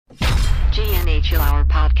Chill Hour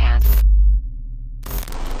Podcast.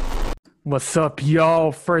 What's up,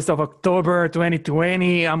 y'all? 1st of October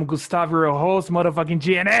 2020. I'm Gustavo, your host, motherfucking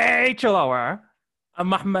GNA Chill Hour.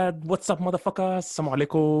 I'm Ahmed. What's up, motherfuckers? Assalamu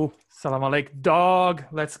alaikum. Salam alaikum, dog.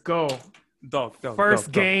 Let's go. Dog.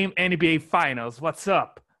 First game, NBA Finals. What's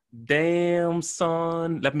up? Damn,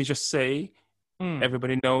 son. Let me just say,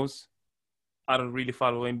 everybody knows I don't really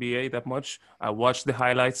follow NBA that much. I watched the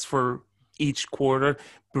highlights for each quarter.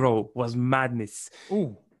 Bro, was madness.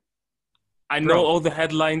 Ooh. I know all the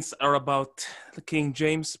headlines are about King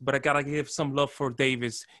James, but I gotta give some love for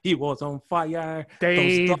Davis. He was on fire.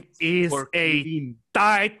 Dave dunks is were a clean.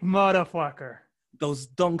 tight motherfucker. Those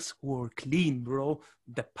dunks were clean, bro.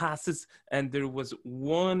 The passes, and there was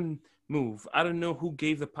one move. I don't know who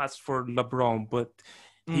gave the pass for LeBron, but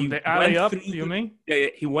he The alley up, through you mean? Yeah,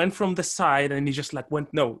 he went from the side and he just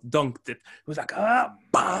dunked it. It was like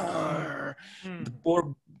bah! The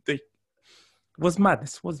board, was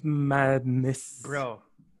madness. Bro,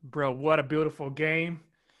 what a beautiful game.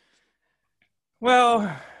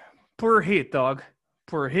 Well, poor hit, dog.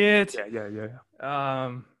 Poor hit. Yeah.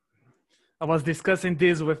 I was discussing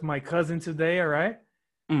this with my cousin today, all right?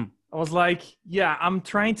 I was like, I'm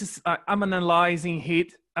analyzing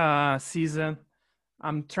Heat season.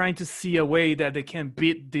 I'm trying to see a way that they can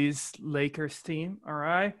beat this Lakers team, all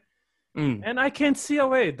right? And I can't see a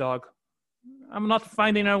way, dog. I'm not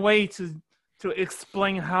finding a way to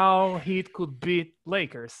explain how Heat could beat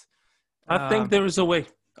Lakers. I think there is a way,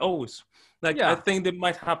 always. I think that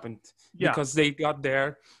might happen because they got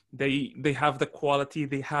there. They have the quality,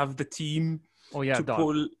 they have the team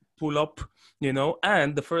to pull up,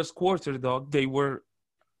 and the first quarter, dog, they were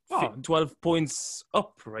 12 points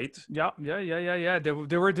up, right? Yeah.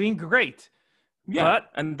 They were doing great. Yeah, but,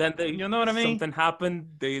 and then you know what I mean? Something happened.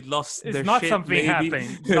 They lost their shit. It's not something maybe.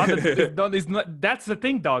 happened. It's not. That's the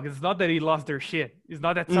thing, dog. It's not that he lost their shit. It's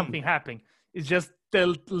not that something happened. It's just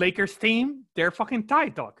the Lakers team. They're fucking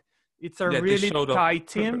tight, dog. It's a really tight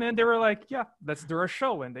team, and they were like, let's do a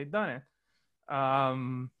show, and they done it.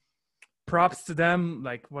 Props to them.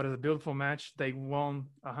 Like, what is a beautiful match. They won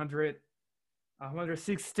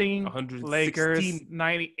 116. Lakers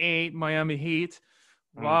 98. Miami Heat.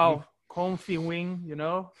 Wow. Comfy win,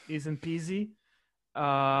 isn't easy.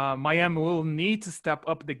 Miami will need to step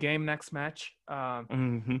up the game next match.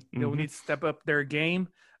 They'll need to step up their game.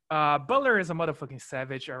 Butler is a motherfucking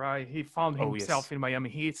savage, all right? He found himself in Miami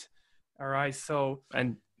Heat, all right? So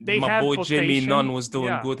and they my have boy potential. Jimmy Nunn was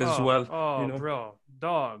doing good as well. Bro,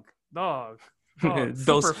 dog. those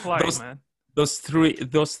Super fly, man. Those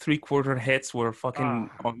three quarter hits were fucking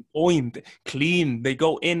on point, clean. They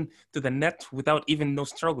go in to the net without even no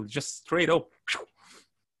struggle, just straight up.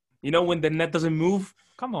 When the net doesn't move.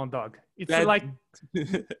 Come on, dog. It's like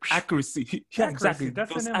accuracy. Yeah, exactly.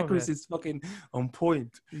 That's those accuracy is fucking on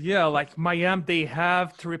point. Yeah, like Miami, they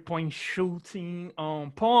have 3-point shooting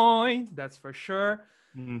on point. That's for sure.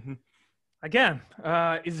 Again,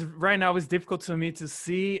 right now it's difficult to me to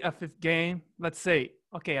see a fifth game. Let's say.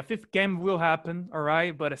 Okay, a fifth game will happen, all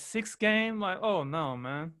right? But a sixth game, like, oh, no,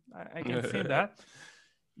 man. I can't see that.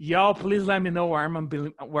 Y'all, please let me know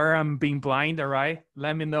where I'm being blind, all right?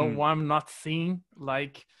 Let me know what I'm not seeing.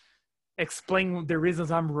 Like, explain the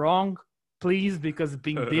reasons I'm wrong, please, because it's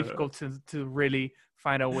been difficult to really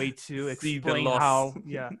find a way to explain how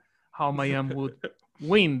Miami would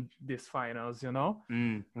win these finals,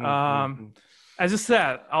 As you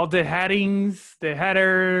said, all the headings, the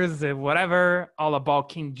headers, the whatever, all about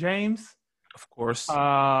King James. Of course.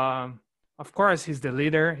 Of course, he's the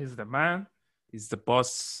leader. He's the man. He's the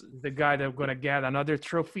boss. He's the guy that's going to get another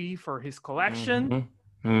trophy for his collection.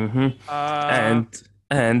 And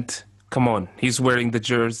come on, he's wearing the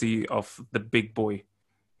jersey of the big boy,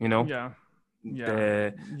 the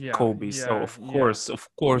Kobe. So, of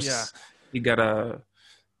course, he got to...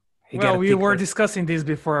 we were discussing this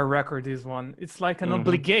before I record this one. It's like an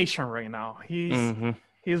obligation right now. He's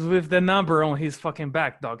with the number on his fucking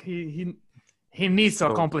back, dog. He needs to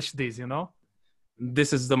accomplish this,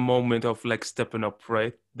 This is the moment of like stepping up,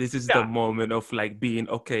 right? This is the moment of like being,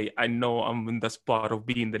 okay, I know I'm in the spot of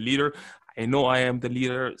being the leader. I know I am the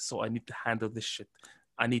leader, so I need to handle this shit.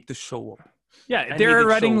 I need to show up. Yeah, they're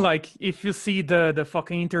already like, if you see the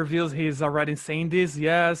fucking interviews, he's already saying this.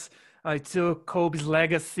 Yes, I took Kobe's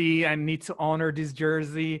legacy. I need to honor this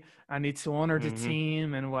jersey. I need to honor the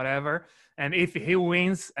team and whatever. And if he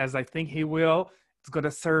wins, as I think he will, it's going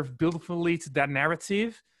to serve beautifully to that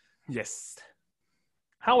narrative. Yes.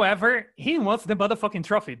 However, he wants the motherfucking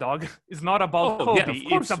trophy, dog. It's not about Kobe.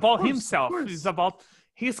 Yeah, it's about himself. It's about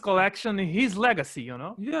his collection, his legacy,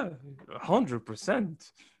 Yeah,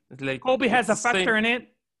 100%. Like Kobe has a factor in it.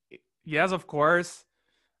 yes, of course,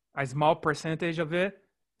 a small percentage of it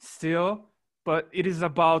still, but it is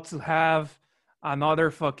about to have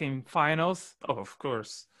another fucking finals. Oh, of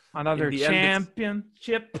course. Another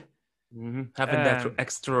championship. Having that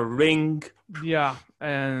extra ring. Yeah,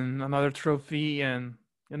 and another trophy, and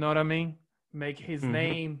you know what I mean? Make his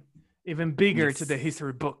name even bigger to the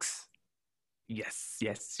history books. Yes.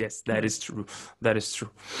 That is true.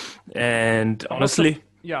 And honestly,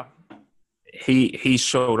 yeah, he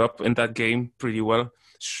showed up in that game pretty well.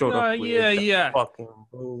 Showed up with fucking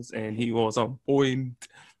balls, and he was on point.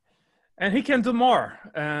 And he can do more.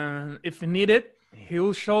 And if needed,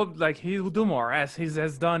 he'll show like he'll do more as he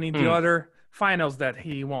has done in the other finals that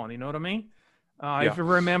he won. You know what I mean? If you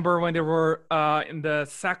remember when they were in the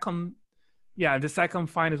second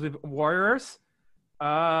finals with Warriors,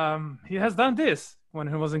 he has done this when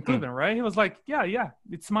he was in Cleveland, right? He was like, yeah,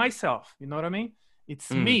 it's myself. You know what I mean?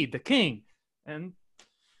 It's me, the king. And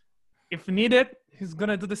if needed, he's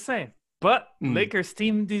gonna do the same. But Lakers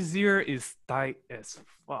team this year is tight as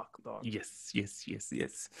fuck, dog. Yes.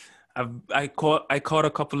 I caught a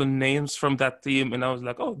couple of names from that team, and I was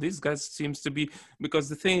like, oh, these guys seems to be, because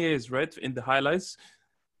the thing is, right, in the highlights,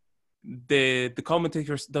 the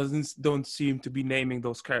commentators don't seem to be naming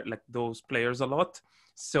those players a lot.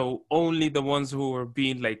 So only the ones who are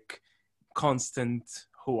being like constant,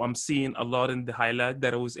 who I'm seeing a lot in the highlight,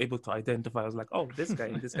 that I was able to identify. I was like, oh, this guy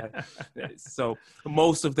and this guy. So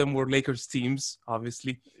most of them were Lakers teams,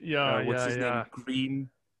 obviously. What's his name? Green.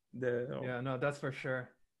 No, that's for sure.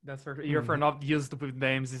 You're for not used with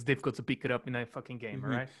names, it's difficult to pick it up in a fucking game,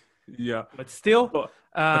 right? Yeah. But still,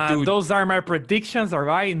 dude, those are my predictions, all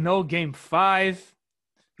right? No game 5.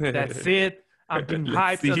 That's it. I'm being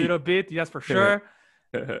hyped a little bit, yes, for sure.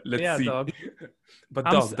 Let's see. Dog. But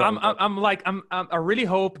I really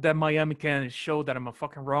hope that Miami can show that I'm a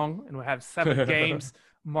fucking wrong, and we have 7 games.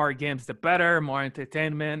 More games, the better. More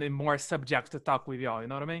entertainment and more subjects to talk with y'all. You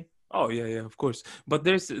know what I mean? Oh yeah, of course. But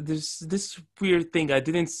there's this weird thing. I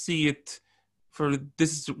didn't see it for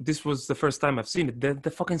this. This was the first time I've seen it. The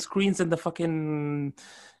fucking screens in the fucking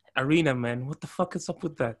arena, man. What the fuck is up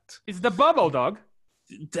with that? It's the bubble, dog.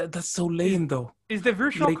 That's so lame, though. It's the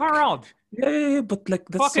virtual crowd. Yeah, but like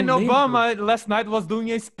that's fucking so lame, Obama last night was doing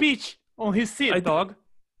a speech on his seat, dog.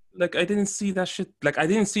 I didn't see that shit. Like, I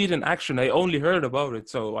didn't see it in action. I only heard about it,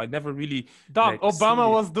 so I never really. Dog,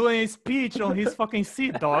 Obama was doing a speech on his fucking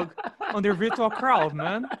seat, dog, on their virtual crowd,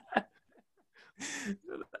 man.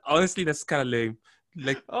 Honestly, that's kind of lame.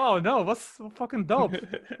 Like, oh no, what's fucking dope?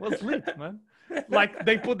 What's lit, man? Like,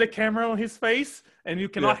 they put the camera on his face, and you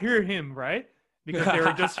cannot hear him, right? Because they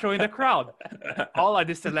were just showing the crowd. All of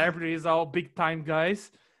the celebrities, all big time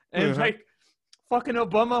guys, and like, fucking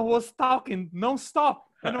Obama was talking non-stop.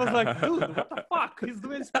 And I was like, dude, what the fuck? He's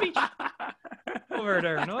doing a speech over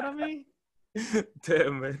there. You know what I mean?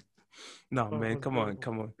 Damn, man. No, man. Come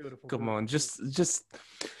on.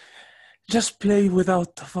 Just play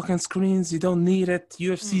without the fucking screens. You don't need it.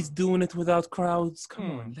 UFC's doing it without crowds.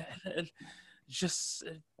 Come on. Just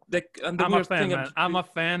like. And I'm a fan, man. I'm a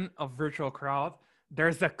fan of virtual crowd.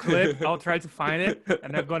 There's a clip. I'll try to find it,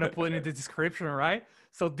 and I'm gonna put it in the description, right?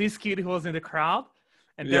 So this kid who was in the crowd.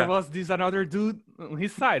 And there was this another dude on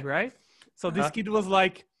his side, right? So this kid was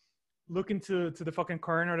like looking to the fucking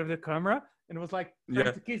corner of the camera and was like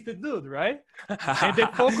trying to kiss the dude, right? And they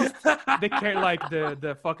focused, like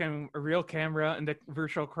the fucking real camera and the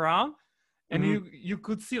virtual crowd, and you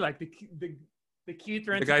could see like the kid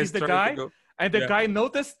trying to kiss the guy, and the guy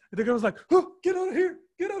noticed. And the guy was like, "Oh, get out of here!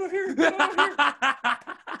 Get out of here! Get out of here!"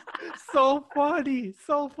 So funny.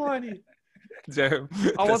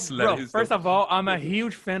 First of all, I'm a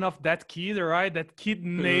huge fan of that kid, all right? That kid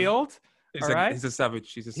nailed. He's a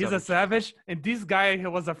savage. He's a savage. And this guy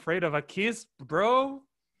who was afraid of a kiss, bro,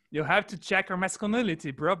 you have to check your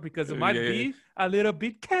masculinity, bro, because it might be a little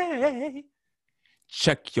bit gay.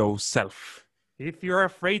 Check yourself. If you're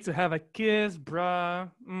afraid to have a kiss,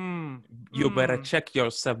 bro, you better check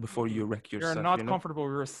yourself before you wreck yourself. You're not comfortable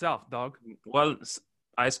with yourself, dog. Well,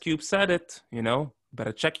 Ice Cube said it,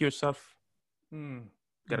 better check yourself.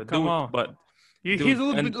 Gotta do it, but he's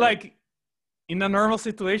like in a normal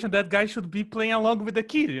situation, that guy should be playing along with the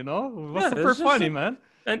kid, It was super funny, man.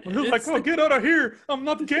 And he was like, "Oh, get out of here! I'm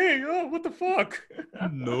not gay! Oh, what the fuck?"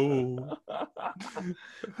 No,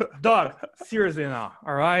 dog. Seriously now,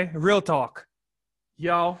 all right? Real talk,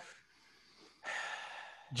 yo.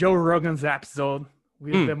 Joe Rogan's episode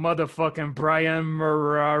with the motherfucking Brian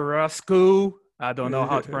Marasco. I don't know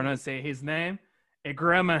how to pronounce his name. And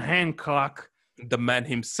Graham Hancock. The man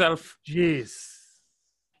himself. Jeez.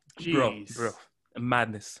 Bro.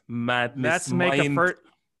 Madness. Let's make a first.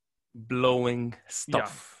 blowing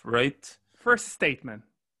stuff, right? First statement.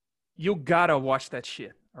 You gotta watch that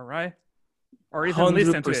shit, all right? Or even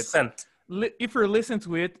listen to it. If you listen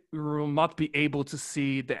to it, you will not be able to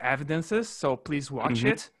see the evidences, so please watch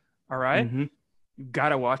it, all right? You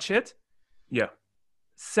gotta watch it. Yeah.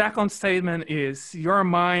 Second statement is your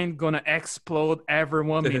mind gonna explode every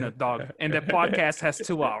 1 minute, dog. And the podcast has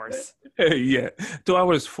 2 hours. Yeah, 2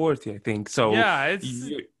 hours 40, I think. So yeah,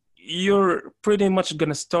 you're pretty much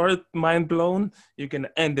gonna start mind blown. You're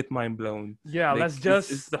gonna end it mind blown. Yeah, let's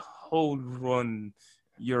just. It's the whole run.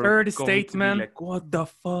 You're third statement. Like, what the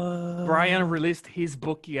fuck? Brian released his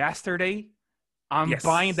book yesterday. I'm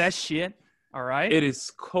buying that shit. All right. It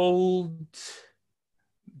is called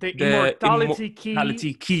The Immortality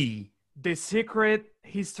Key. The Secret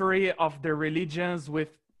History of the Religions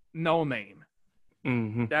with No Name.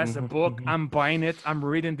 That's a book. I'm buying it. I'm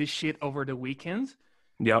reading this shit over the weekend.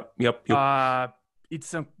 Yep.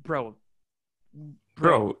 It's a bro.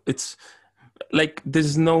 It's like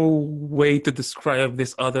there's no way to describe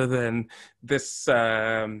this other than this.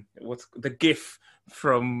 What's the GIF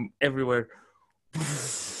from everywhere?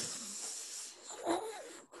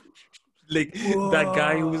 Like that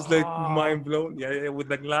guy who was like mind blown, with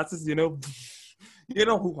the glasses, you know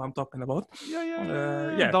who I'm talking about.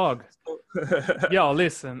 Yeah. Dog. Yo,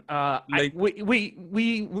 listen.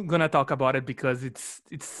 We're gonna talk about it because it's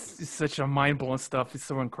such a mind blowing stuff. It's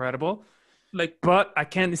so incredible. But I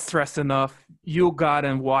can't stress enough. You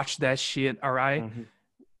gotta watch that shit. All right.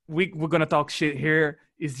 We're gonna talk shit here.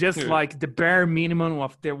 It's just like the bare minimum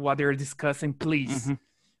of what they're discussing. Please,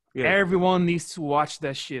 everyone needs to watch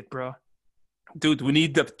that shit, bro. Dude, we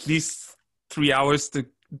need at least 3 hours to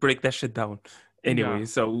break that shit down. Anyway,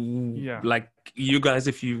 so like you guys,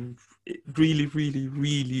 if you really, really,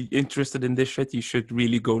 really interested in this shit, you should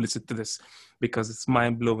really go listen to this because it's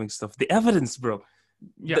mind-blowing stuff. The evidence, bro.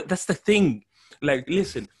 Yeah, that's the thing. Like,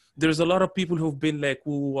 listen, there's a lot of people who've been like,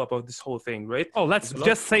 "Woo" about this whole thing, right? Oh, let's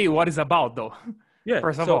just say what it's about, though. Yeah.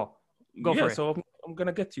 First of all, go for it. So I'm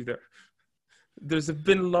gonna get you there. There's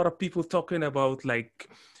been a lot of people talking about like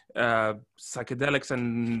psychedelics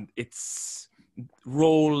and its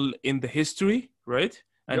role in the history, right?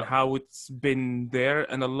 And how it's been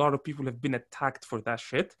there, and a lot of people have been attacked for that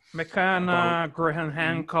shit. McKenna, Graham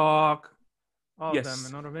Hancock, all of them,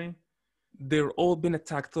 you know what I mean? They're all been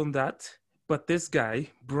attacked on that. But this guy,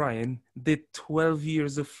 Brian, did 12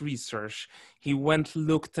 years of research. He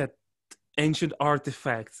looked at ancient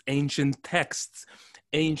artifacts, ancient texts,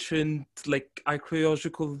 ancient like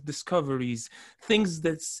archaeological discoveries, things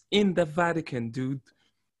that's in the Vatican, dude.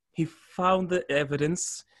 He found the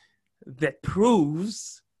evidence that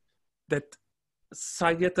proves that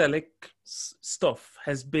psychedelic stuff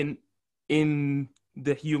has been in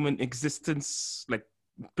the human existence, like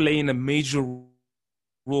playing a major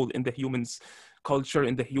role in the humans' culture,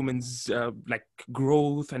 in the humans' like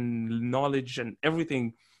growth and knowledge and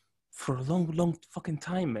everything for a long, long fucking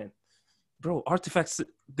time, man. Bro, artifacts,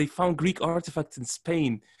 they found Greek artifacts in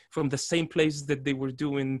Spain from the same place that they were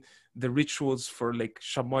doing the rituals for like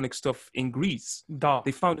shamanic stuff in Greece. Dog.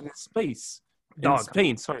 They found it in space. Dog. In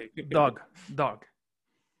Spain, sorry. Dog.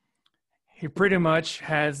 He pretty much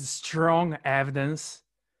has strong evidence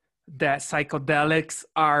that psychedelics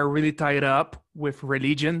are really tied up with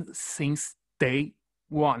religion since day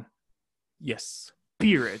one. Yes.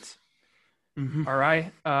 Period. All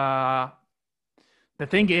right. The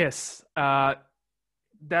thing is,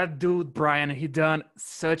 that dude, Brian, he done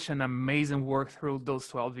such an amazing work through those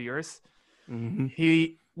 12 years.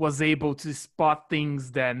 He was able to spot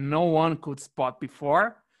things that no one could spot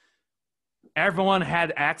before. Everyone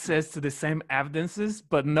had access to the same evidences,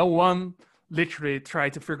 but no one literally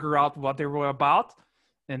tried to figure out what they were about.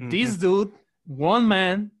 And this dude, one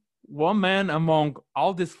man among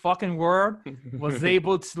all this fucking world, was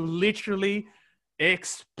able to literally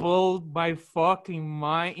explode my fucking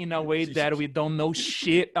mind in a way that we don't know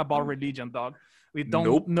shit about religion, dog. We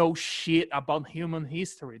don't know shit about human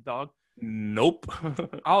history, dog. Nope.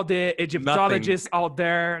 All the Egyptologists out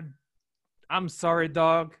there, I'm sorry,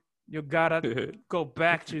 dog. You gotta go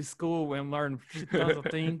back to school and learn tons of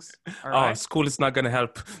things. All right? School is not gonna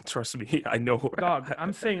help. Trust me, I know. Dog,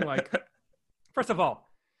 I'm saying like, first of all,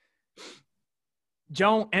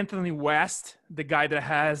 John Anthony West, the guy that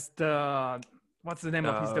has what's the name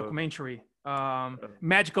of his documentary?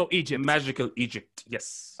 Magical Egypt. Magical Egypt,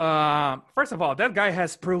 yes. First of all, that guy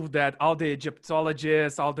has proved that all the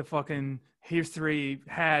Egyptologists, all the fucking history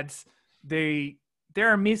heads,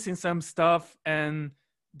 they're missing some stuff and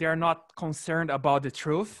they're not concerned about the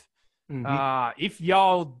truth. If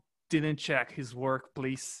y'all didn't check his work,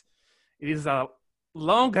 please. It is a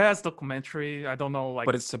long ass documentary. I don't know, like,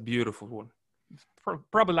 but it's a beautiful one.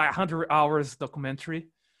 Probably like 100 hours documentary,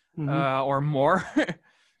 or more.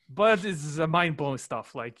 But it's a mind blowing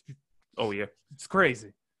stuff. Like, oh yeah, it's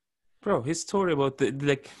crazy, bro. His story about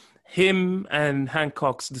him and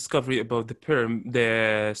Hancock's discovery about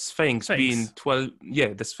the Sphinx being 12.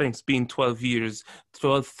 Yeah, the Sphinx being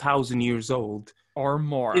 12,000 years old or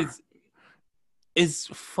more is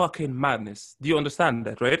fucking madness. Do you understand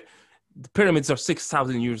that, right? The pyramids are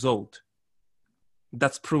 6,000 years old.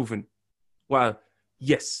 That's proven. Well,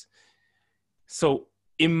 yes. So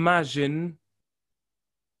imagine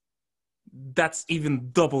that's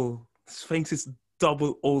even double. Sphinx is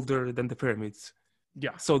double older than the pyramids.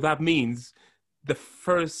 Yeah. So that means the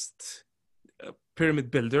first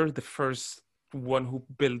pyramid builder, the first one who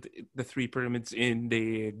built the 3 pyramids in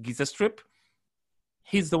the Giza Strip,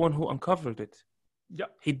 he's the one who uncovered it. Yeah.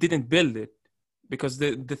 He didn't build it because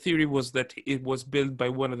the theory was that it was built by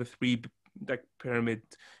one of the 3 pyramid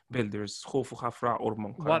builders, Khufu, Khafra, or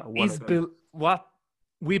Menkaure. What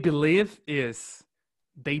we believe is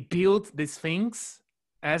they built the Sphinx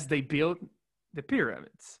as they built the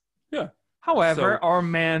pyramids. Yeah. However, our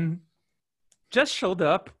man just showed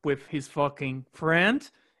up with his fucking friend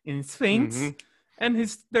in Sphinx, and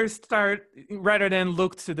they start, rather than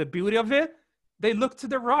look to the beauty of it, they looked to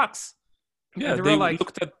the rocks. Yeah, they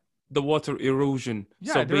looked at the water erosion.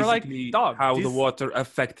 Yeah, so basically how the water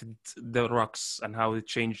affected the rocks and how it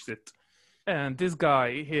changed it. And this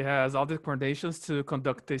guy, he has all the credentials to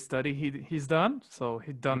conduct the study he's done. So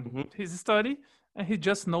he done his study, and he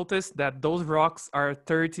just noticed that those rocks are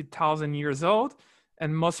 30,000 years old,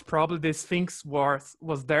 and most probably the Sphinx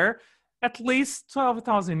was there at least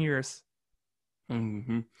 12,000 years.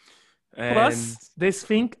 Plus, the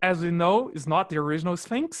Sphinx, as we know, is not the original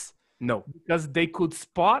Sphinx. No. Because they could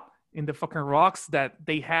spot in the fucking rocks that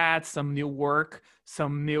they had some new work,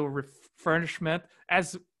 some new refurnishment,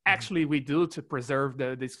 as actually we do to preserve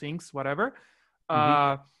the Sphinx, whatever.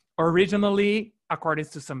 Originally, according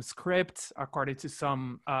to some scripts, according to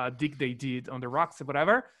some dig they did on the rocks or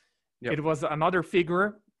whatever, it was another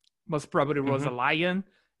figure, most probably was a lion,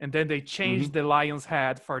 and then they changed the lion's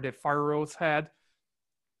head for the pharaoh's head.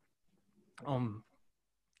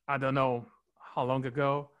 I don't know how long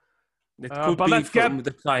ago. It could be from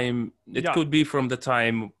the time. It could be from the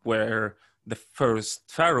time where the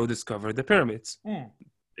first pharaoh discovered the pyramids.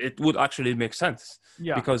 It would actually make sense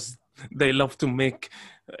because they love to make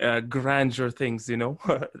grandeur things. You know,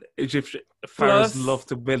 Egyptian pharaohs love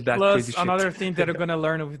to build that. Plus, another thing that you're gonna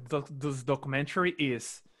learn with this documentary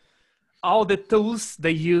is all the tools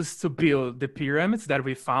they used to build the pyramids that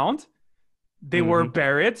we found. They were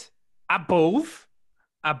buried above,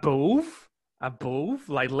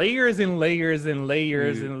 like layers and layers and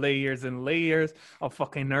layers and layers and layers of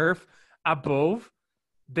fucking earth above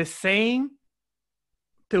the same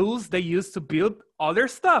tools they used to build other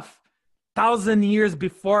stuff 1,000 years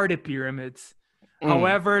before the pyramids.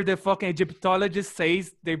 However, the fucking Egyptologist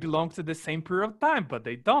says they belong to the same period of time, but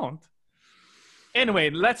they don't.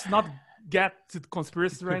 Anyway, let's not get to the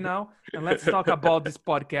conspiracy right now, and let's talk about this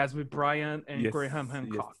podcast with Brian and Graham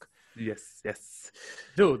Hancock. Yes.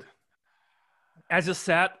 Dude, as you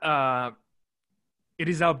said, it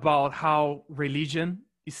is about how religion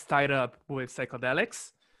is tied up with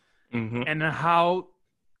psychedelics, and how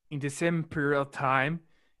in the same period of time,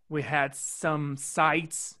 we had some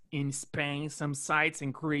sites in Spain, some sites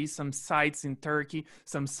in Greece, some sites in Turkey,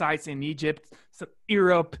 some sites in Egypt, some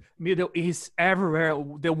Europe, Middle East, everywhere.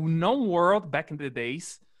 The known world back in the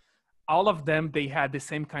days, all of them, they had the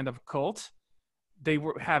same kind of cult. They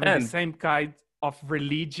were having the same kind of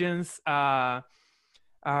religions,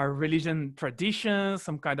 religion traditions,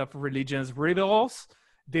 some kind of religious rituals.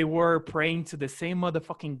 They were praying to the same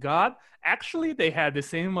motherfucking God. Actually, they had the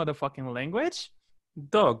same motherfucking language.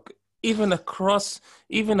 Dog, even across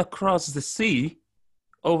the sea,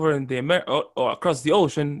 over in the or across the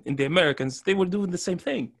ocean in the Americans, they were doing the same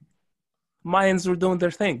thing. Mayans were doing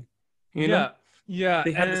their thing. You know? Yeah.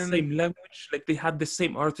 They had the same language, like they had the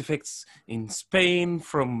same artifacts in Spain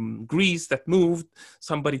from Greece that moved.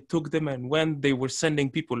 Somebody took them, and when they were sending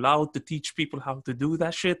people out to teach people how to do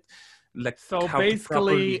that shit, like so how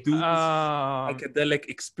basically to do psychedelic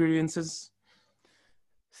experiences.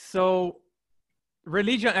 So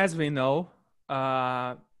religion, as we know,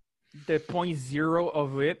 the 0.0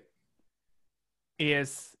 of it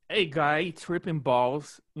is a guy tripping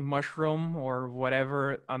balls in mushroom or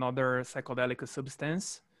whatever, another psychedelic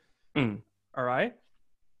substance. All right.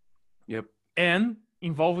 Yep. And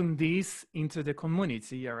involving this into the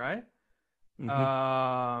community. All right.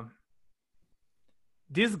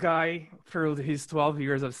 This guy, through his 12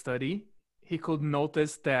 years of study, he could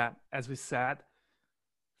notice that, as we said,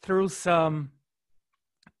 through some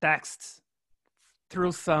texts,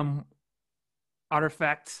 through some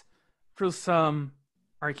artifacts, through some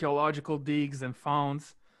archaeological digs and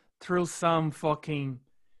founds, through some fucking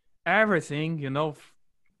everything,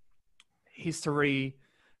 history,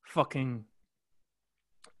 fucking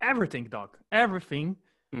everything, dog. Everything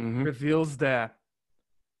reveals that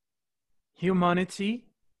humanity,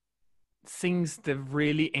 since the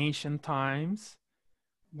really ancient times,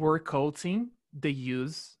 were quoting the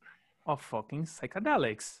use of fucking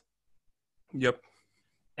psychedelics. Yep.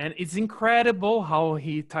 And it's incredible how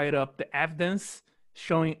he tied up the evidence,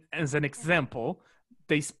 showing as an example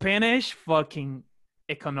the Spanish fucking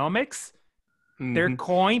economics, their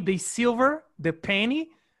coin, the silver, the penny,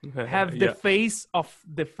 have the face of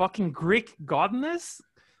the fucking Greek goddess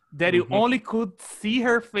that you only could see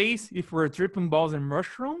her face if we're dripping balls and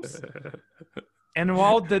mushrooms. And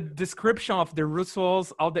while the description of the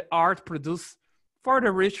rituals, all the art produced for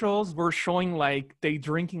the rituals were showing like they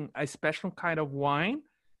drinking a special kind of wine,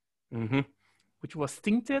 which was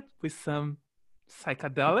tinted with some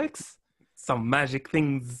psychedelics. Some magic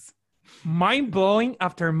things. Mind-blowing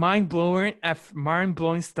after mind-blowing after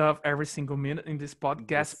mind-blowing stuff every single minute in this podcast.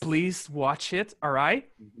 Yes. Please watch it, all right?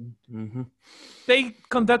 They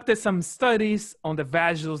conducted some studies on the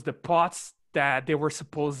vessels, the pots that they were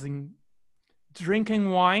supposing drinking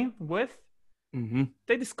wine with.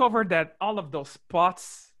 They discovered that all of those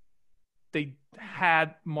pots, they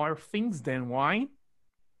had more things than wine.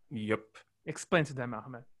 Yep. Explain to them,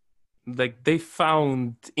 Ahmed. Like they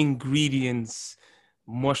found ingredients,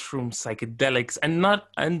 mushroom psychedelics,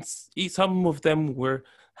 and some of them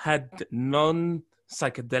had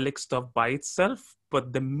non-psychedelic stuff by itself,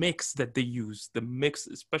 but the mix that they used,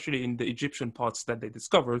 especially in the Egyptian pots that they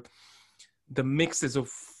discovered, the mixes of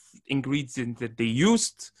ingredients that they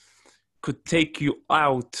used could take you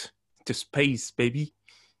out to space, baby.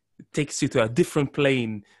 It takes you to a different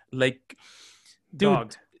plane. Like,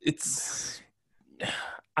 dude, it's,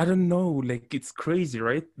 I don't know, like, it's crazy,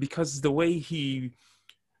 right? Because the way he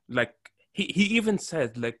even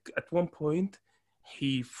said, like, at one point,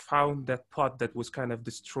 he found that pot that was kind of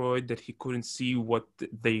destroyed, that he couldn't see what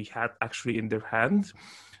they had actually in their hand.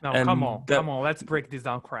 No, and come on, let's break this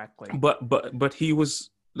down correctly. But he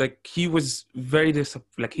was very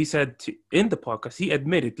like he said in the podcast, he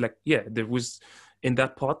admitted, like, yeah, there was in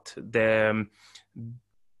that pot the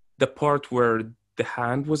part where the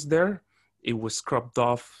hand was there, it was scrubbed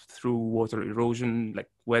off through water erosion, like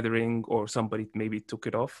weathering, or somebody maybe took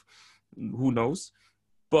it off, who knows.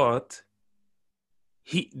 But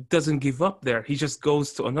he doesn't give up there. He just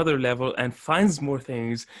goes to another level and finds more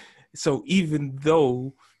things. So even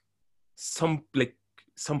though some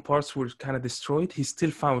parts were kind of destroyed, he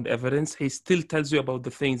still found evidence. He still tells you about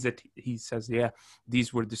the things that he says, yeah,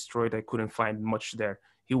 these were destroyed. I couldn't find much there.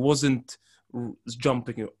 He wasn't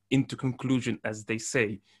jumping into conclusion, as they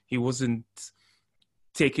say. He wasn't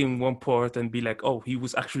taking one part and be like, oh, he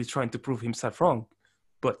was actually trying to prove himself wrong.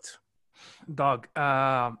 But dog,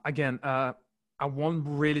 again, I want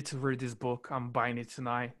really to read this book. I'm buying it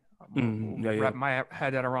tonight. Wrap my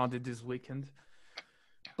head around it this weekend.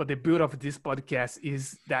 But the beauty of this podcast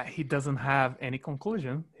is that he doesn't have any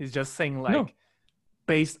conclusion. He's just saying, like,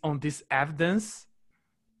 based on this evidence,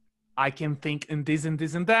 I can think in this and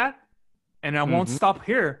this and that, and I won't stop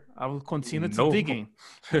here. I will continue to digging.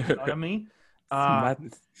 You know what I mean?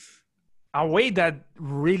 A way that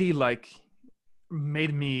really, like,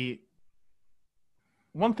 made me...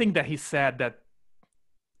 One thing that he said that,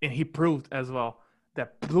 and he proved as well,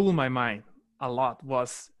 that blew my mind a lot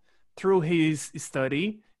was through his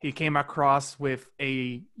study, he came across with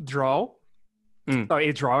a drawing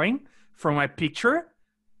from a picture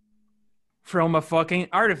from a fucking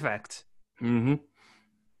artifact.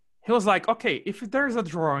 He was like, okay, if there's a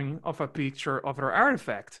drawing of a picture of an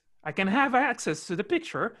artifact, I can have access to the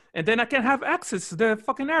picture, and then I can have access to the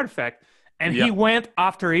fucking artifact. And he went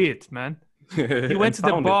after it, man. He went to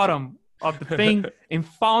the bottom of the thing and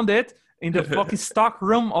found it in the fucking stock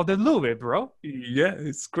room of the Louvre, bro. Yeah,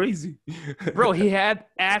 it's crazy. Bro, he had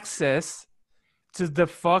access to the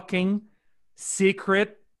fucking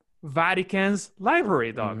secret Vatican's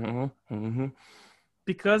library, dog.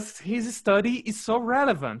 Because his study is so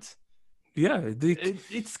relevant. Yeah.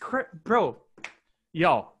 It's bro.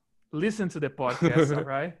 Yo, listen to the podcast, all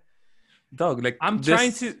right? Dog, like, I'm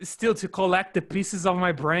trying to collect the pieces of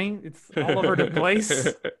my brain. It's all over the place.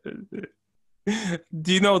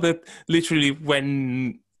 Do you know that literally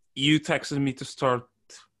when you texted me to start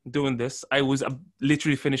doing this, I was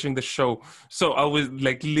literally finishing the show. So I was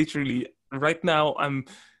like, literally right now I'm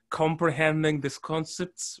comprehending these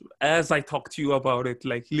concepts as I talk to you about it.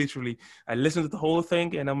 Like literally, I listened to the whole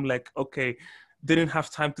thing and I'm like, okay, didn't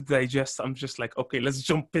have time to digest. I'm just like, okay, let's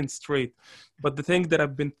jump in straight. But the thing that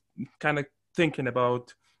I've been kind of thinking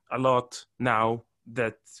about a lot now,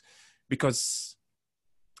 that because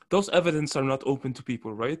those evidence are not open to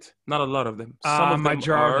people, right? Not a lot of them. Some of them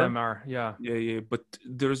majority of them are, yeah. Yeah. But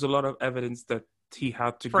there's a lot of evidence that he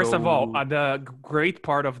had to First of all, the great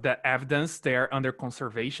part of the evidence, they're under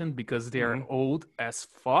conservation because they're old as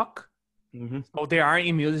fuck. So they are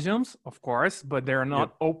in museums, of course, but they're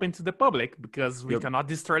not open to the public because we cannot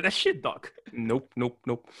destroy that shit, dog. Nope.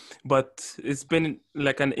 But it's been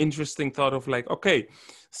like an interesting thought of like, okay,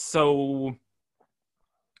 so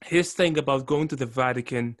his thing about going to the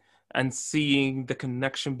Vatican and seeing the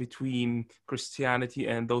connection between Christianity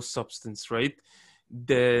and those substances, right?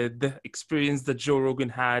 The experience that Joe Rogan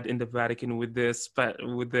had in the Vatican with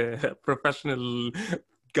the professional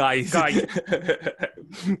guys.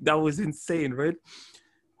 That was insane, right?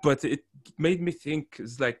 But it made me think,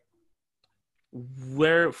 is like,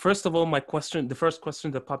 where, first of all, the first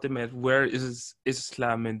question that popped in my head, where is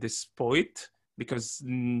Islam in this point? Because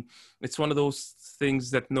it's one of those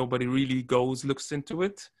things that nobody really looks into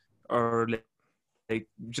it, or like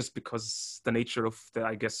just because the nature of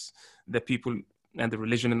the people and the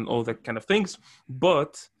religion and all that kind of things.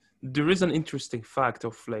 But there is an interesting fact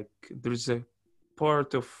of like, there's a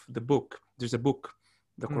part of the book, there's a book,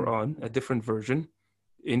 the Quran, a different version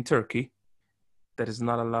in Turkey that is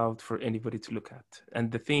not allowed for anybody to look at.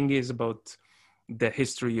 And the thing is about the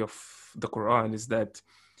history of the Quran is that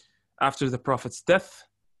after the Prophet's death,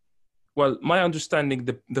 well, my understanding,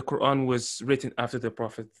 the Quran was written after the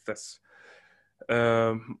Prophet's death.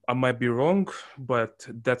 I might be wrong, but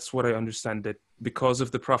that's what I understand, that because of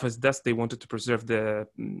the Prophet's death, they wanted to preserve the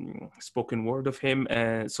spoken word of him,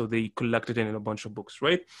 and so they collected it in a bunch of books,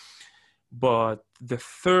 right? But the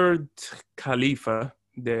third Khalifa,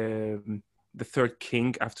 the third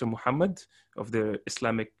king after Muhammad of the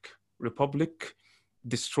Islamic Republic,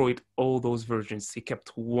 destroyed all those versions. He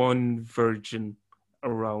kept one version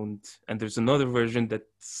around, and there's another version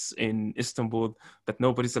that's in Istanbul that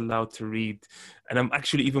nobody's allowed to read. And I'm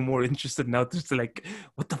actually even more interested now, just like,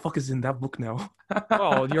 what the fuck is in that book now?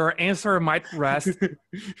 Well, your answer might rest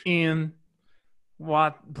in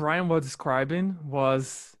what Brian was describing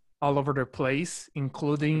was all over the place,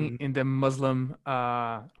 including in the Muslim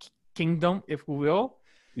kingdom, if we will.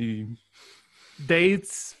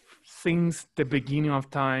 Dates since the beginning of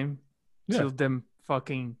time till the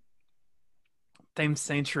fucking 10th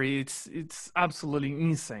century. It's absolutely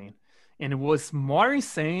insane. And what's more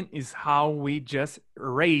insane is how we just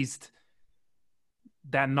erased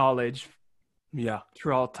that knowledge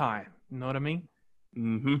throughout time. You know what I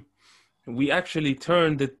mean? We actually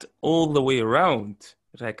turned it all the way around.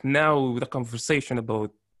 Like now the conversation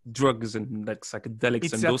about drugs and like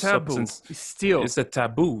psychedelics and those substances, it's a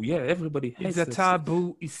taboo. Yeah, everybody hates it's a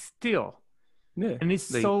taboo still. Yeah. And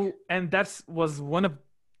it's like, and that was one of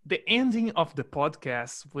the ending of the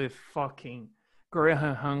podcast with fucking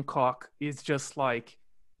Graham Hancock is just like,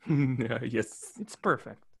 yes, it's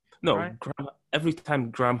perfect. No, right? Every time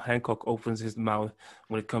Graham Hancock opens his mouth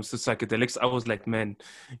when it comes to psychedelics, I was like, man,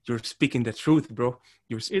 you're speaking the truth, bro.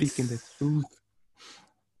 You're speaking the truth.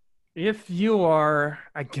 If you are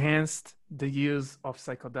against the use of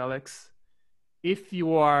psychedelics, if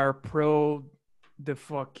you are pro the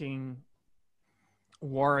fucking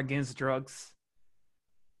war against drugs,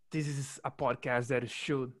 this is a podcast that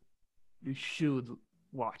you should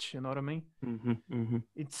watch. You know what I mean?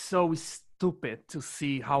 It's so stupid to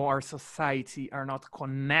see how our society are not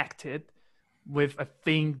connected with a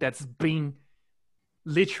thing that's been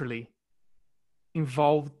literally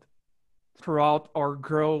involved throughout our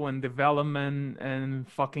growth and development and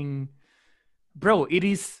fucking bro, it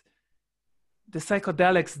is the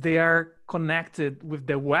psychedelics, they are connected with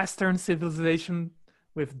the Western civilization,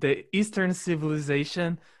 with the Eastern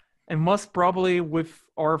civilization, and most probably with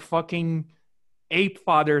our fucking ape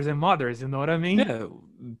fathers and mothers, you know what I mean? Yeah,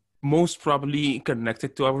 most probably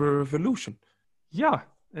connected to our evolution. Yeah.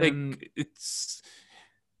 Like, it's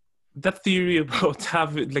that theory about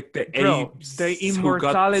having like the apes, the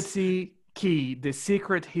immortality key, the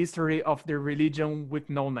secret history of the religion with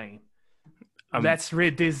no name. Let's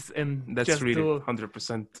read this and let's just read do it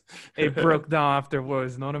 100%. It broke down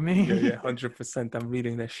afterwards, know what I mean? Yeah, 100%. I'm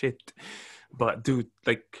reading that shit. But dude,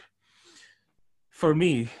 like, for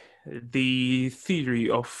me, the theory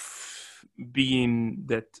of being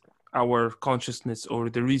that our consciousness, or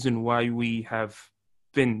the reason why we have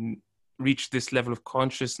been reached this level of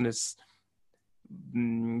consciousness,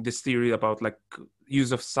 this theory about like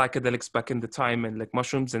use of psychedelics back in the time and like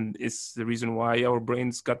mushrooms, and is the reason why our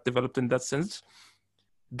brains got developed in that sense,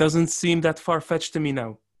 doesn't seem that far-fetched to me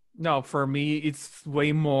now. No, for me, it's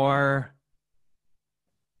way more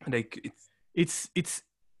like it's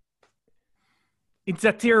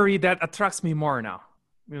a theory that attracts me more now.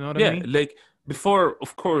 You know what I mean? Yeah, like before,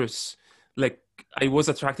 of course, like I was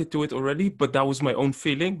attracted to it already, but that was my own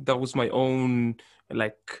feeling. That was my own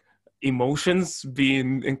like emotions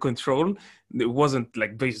being in control. It wasn't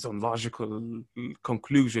like based on logical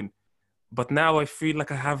conclusion. But now I feel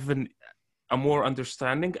like I have a more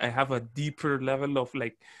understanding. I have a deeper level of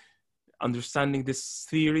like understanding this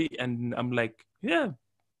theory, and I'm like, yeah,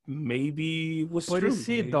 maybe it was true. But you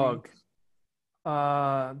see, dog,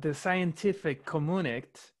 the scientific community,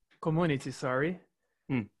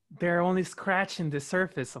 they're only scratching the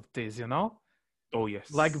surface of this, you know? Oh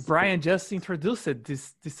yes. Like Brian just introduced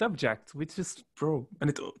this subject, which is and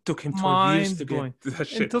it took him 12 years to get that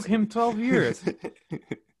shit. It took him 12 years.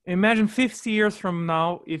 Imagine 50 years from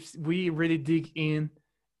now, if we really dig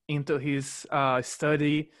into his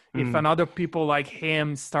study, if another people like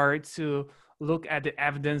him start to look at the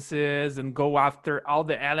evidences and go after all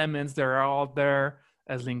the elements that are out there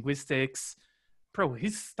as linguistics. Bro, he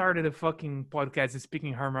started a fucking podcast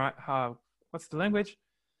speaking what's the language?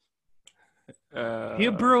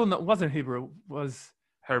 Hebrew? No, wasn't Hebrew. Was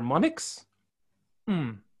harmonics?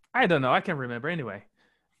 I don't know. I can't remember. Anyway,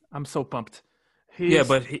 I'm so pumped.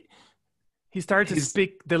 But he started to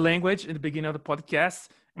speak the language in the beginning of the podcast,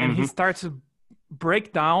 and he started to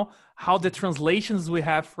break down how the translations we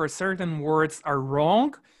have for certain words are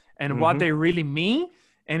wrong and what they really mean.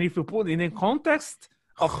 And if you put it in the context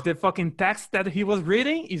of the fucking text that he was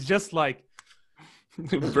reading, it's just like,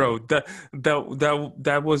 bro,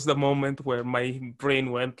 that was the moment where my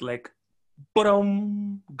brain went like,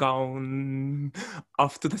 gone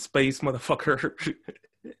off to the space, motherfucker.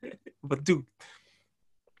 But dude,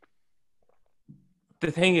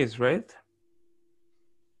 the thing is, right?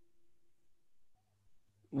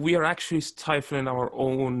 We are actually stifling our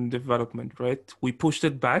own development, right? We pushed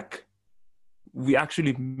it back. We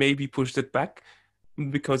actually maybe pushed it back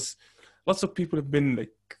because lots of people have been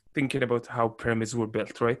like thinking about how pyramids were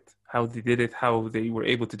built, right? How they did it, how they were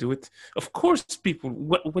able to do it. Of course, people,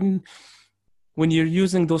 when you're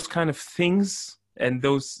using those kind of things and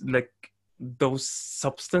those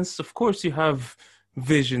substance, of course you have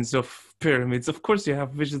visions of pyramids. Of course you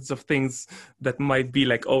have visions of things that might be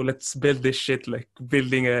like, oh, let's build this shit, like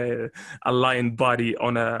building a lion body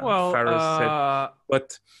on a pharaoh's head.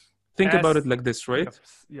 But think about it like this, right?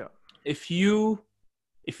 Yeah. If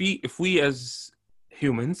we as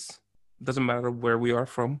humans, doesn't matter where we are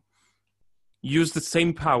from, use the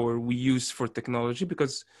same power we use for technology,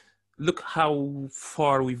 because look how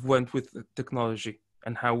far we've went with technology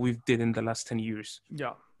and how we've did in the last 10 years.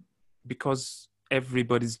 Yeah. Because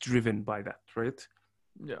everybody's driven by that, right?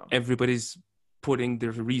 Yeah. Everybody's putting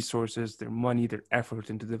their resources, their money, their effort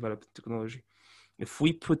into developing technology. If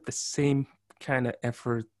we put the same kind of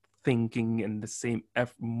effort, thinking, and the same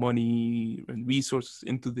money and resources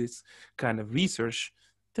into this kind of research,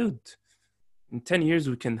 dude, in 10 years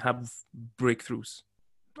we can have breakthroughs.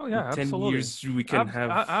 Oh yeah, in 10 absolutely. years we can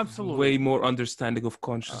have way more understanding of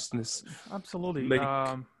consciousness. Absolutely. Like,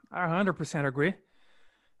 I 100% agree.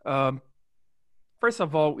 First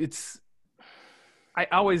of all, I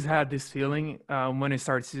always had this feeling when I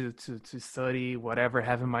started to study whatever,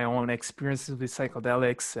 having my own experiences with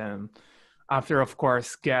psychedelics, and after, of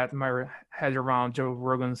course, get my head around Joe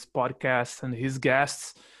Rogan's podcast and his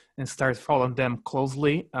guests and start following them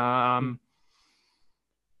closely.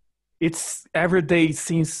 It's every day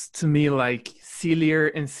seems to me like sillier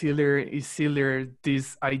and sillier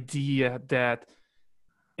this idea that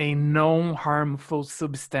a non-harmful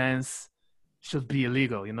substance should be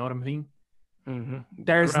illegal. You know what I mean?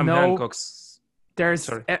 There's Graham Hancock's.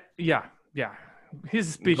 Yeah.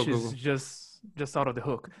 His speech is just out of the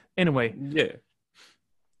hook. Anyway, yeah,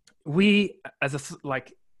 we as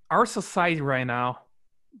our society right now,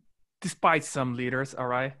 despite some leaders, all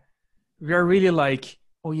right, we are really like,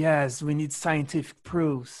 oh yes, we need scientific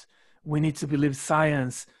proofs. We need to believe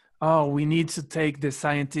science. Oh, we need to take the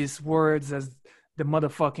scientists' words as the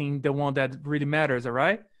one that really matters, all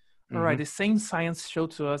right? All right, the same science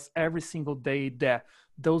shows to us every single day that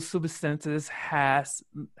those substances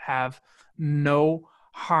have no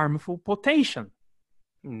harmful potential.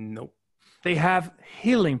 No. They have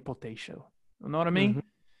healing potential. You know what I mean?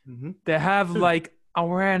 They have like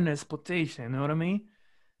awareness potential. You know what I mean?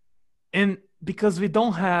 And because we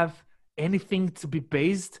don't have anything to be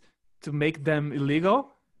based to make them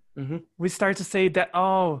illegal, we start to say that,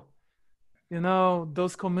 oh,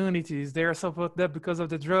 those communities, they are suffered that because of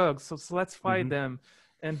the drugs. So let's fight them.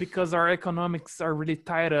 And because our economics are really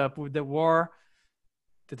tied up with the war,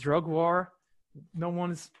 the drug war, no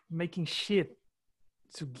one is making shit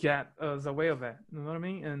to get us away of it. You know what I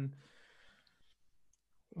mean? And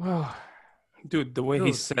wow, dude, the way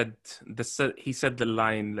he said the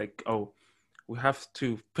line like, "Oh, we have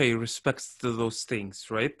to pay respects to those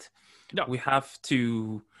things, right? Yeah. We have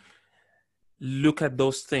to look at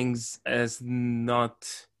those things as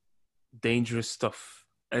not dangerous stuff,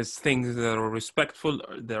 as things that are respectful.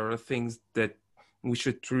 There are things that we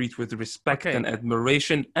should treat with respect and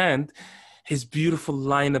admiration." And his beautiful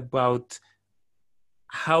line about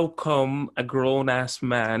how come a grown-ass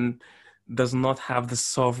man does not have the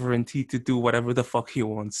sovereignty to do whatever the fuck he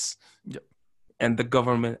wants. Yep. And the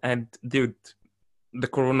government, and dude, the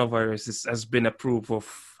coronavirus has been a proof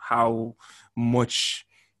of how much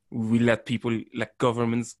we let people, like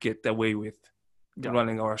governments, get away with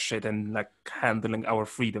running our shit and like handling our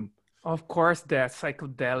freedom. Of course, that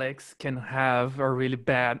psychedelics can have a really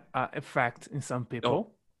bad effect in some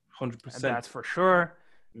people. 100%. That's for sure.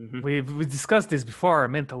 We discussed this before,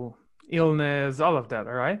 mental illness, all of that,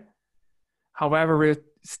 all right? However, we're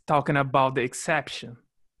talking about the exception,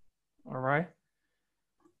 all right?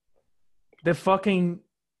 The fucking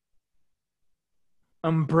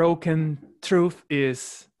unbroken truth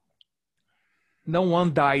is no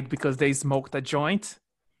one died because they smoked a joint.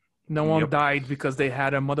 No one died because they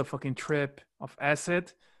had a motherfucking trip of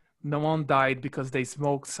acid. No one died because they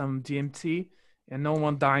smoked some DMT. And no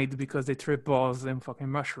one died because they tripped balls and fucking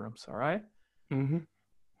mushrooms, all right? And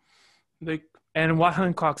what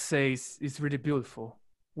Hancock says is really beautiful.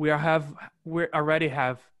 We already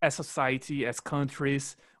have, as society, as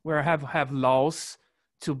countries, we have laws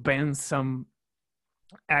to ban some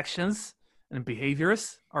actions and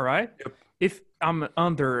behaviors, all right? If I'm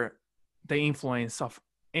under the influence of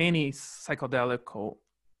any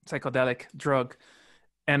psychedelic drug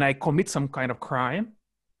and I commit some kind of crime,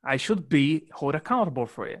 I should be held accountable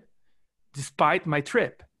for it, despite my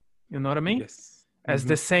trip. You know what I mean? Yes. As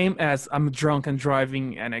the same as I'm drunk and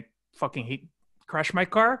driving and I fucking crash my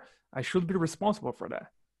car, I should be responsible for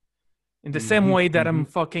that. In the same way that I'm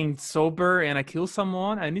fucking sober and I kill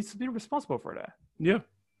someone, I need to be responsible for that. Yeah.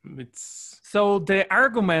 So the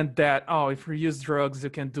argument that, if you use drugs, you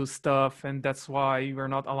can do stuff, and that's why we're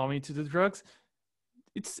not allowing you to do drugs,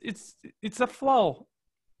 it's a flaw.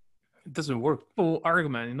 It doesn't work. Full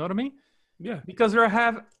argument, you know what I mean? Yeah. Because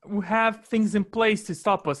we have things in place to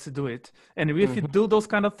stop us to do it. And if you do those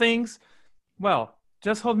kind of things, well,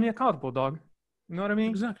 just hold me accountable, dog. You know what I mean?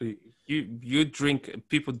 Exactly. You drink,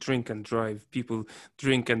 people drink and drive, people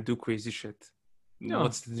drink and do crazy shit. Yeah.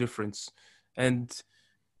 What's the difference? And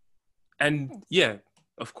yeah,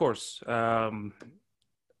 of course. I'm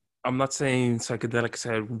not saying psychedelics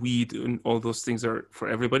and weed and all those things are for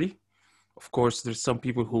everybody. Of course, there's some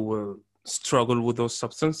people who will struggle with those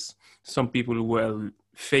substances. Some people will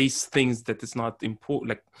face things that is not important,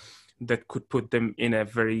 like that could put them in a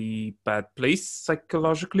very bad place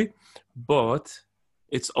psychologically. But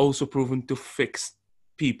it's also proven to fix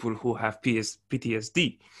people who have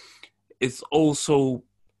PTSD. It's also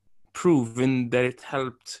proven that it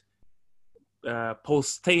helped Paul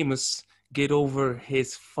Stamets get over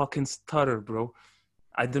his fucking stutter, bro.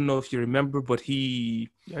 I don't know if you remember, but he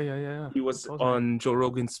was on Joe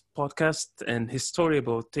Rogan's podcast, and his story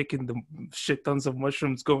about taking the shit tons of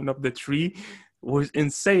mushrooms going up the tree was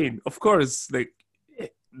insane. Of course, like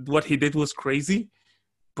what he did was crazy,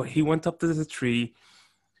 but he went up to the tree,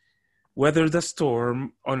 weathered the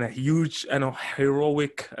storm on a huge and a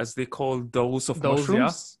heroic, as they call dose of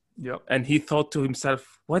mushrooms. Yeah. And he thought to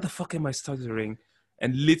himself, why the fuck am I stuttering?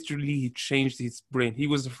 And literally he changed his brain. He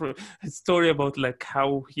was afraid. His story about like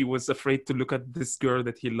how he was afraid to look at this girl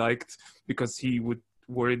that he liked because he would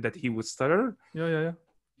worried that he would stutter. Yeah.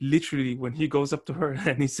 Literally, when he goes up to her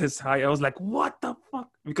and he says hi, I was like, what the fuck?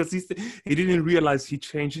 Because he didn't realize he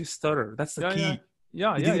changed his stutter. That's the key. He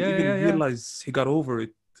didn't even realize he got over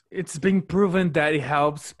it. It's been proven that it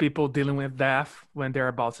helps people dealing with death when they're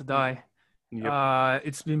about to die. Yep.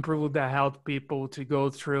 It's been proven that help people to go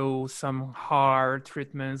through some hard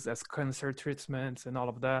treatments as cancer treatments and all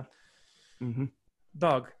of that.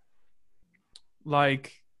 Dog,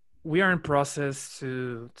 like we are in process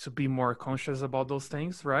to be more conscious about those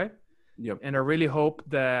things, right? Yep. And I really hope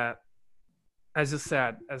that, as you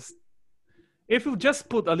said, as if you just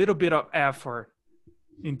put a little bit of effort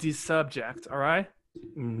in this subject, all right?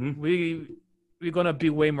 We're gonna be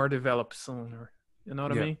way more developed sooner. You know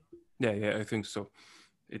what I mean? Yeah, I think so.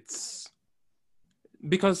 It's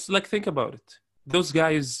because, like, think about it. Those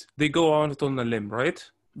guys, they go out on a limb, right?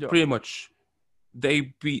 Yeah. Pretty much.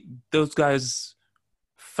 those guys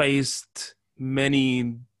faced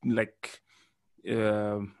many, like,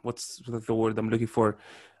 what's the word I'm looking for?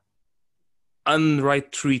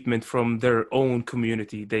 Unright treatment from their own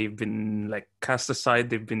community. They've been like cast aside.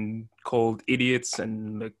 They've been called idiots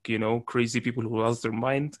and, like, crazy people who lost their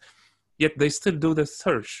mind. Yet they still do the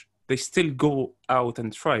search. They still go out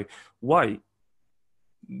and try. Why?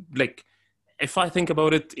 Like, if I think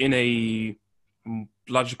about it in a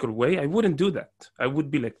logical way, I wouldn't do that. I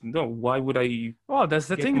would be like, no, why would I? Well, that's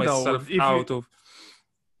the thing, though.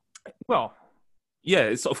 Well, yeah,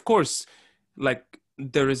 it's of course, like,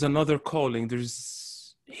 there is another calling.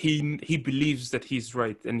 He believes that he's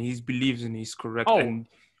right, and he believes and he's correct.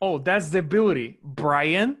 That's the ability.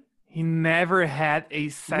 Brian, he never had a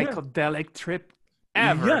psychedelic trip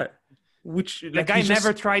ever. Yeah. Which, like, the guy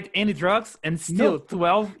never tried any drugs and still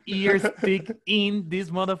 12 years thick in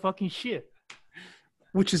this motherfucking shit.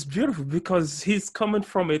 Which is beautiful because he's coming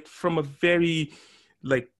from it from a very,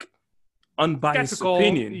 like, unbiased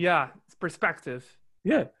opinion. Yeah, perspective.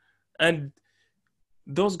 Yeah. And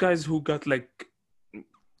those guys who got, like,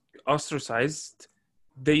 ostracized,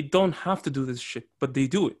 they don't have to do this shit, but they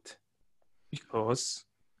do it because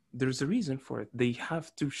there's a reason for it. They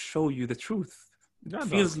have to show you the truth. It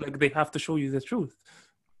feels like they have to show you the truth.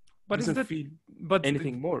 But it doesn't feel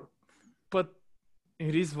anything more. But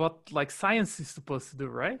it is what, like, science is supposed to do,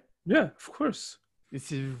 right? Yeah, of course. It's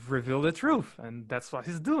to reveal the truth, and that's what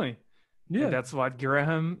he's doing. Yeah, and that's what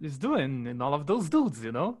Graham is doing, and all of those dudes,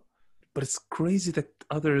 But it's crazy that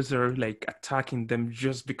others are, like, attacking them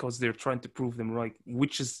just because they're trying to prove them right,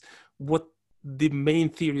 which is what the main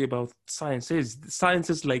theory about science is.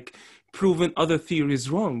 Science is, like, proving other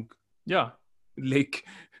theories wrong. Yeah. Like,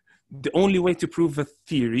 the only way to prove a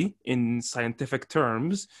theory in scientific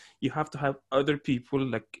terms, you have to have other people,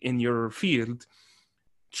 like, in your field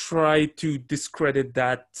try to discredit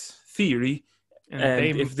that theory. And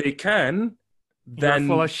if they can, then...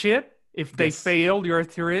 You're full of shit. If they fail, your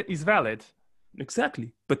theory is valid.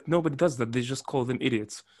 Exactly. But nobody does that. They just call them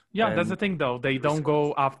idiots. Yeah, that's the thing, though. They don't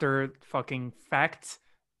go after fucking facts,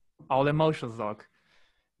 all emotions, dog.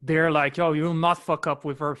 They're like, yo, you will not fuck up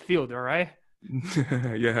with our field, all right?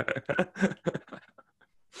 Yeah.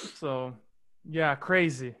 So, yeah,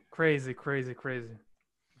 crazy.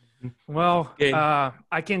 Well,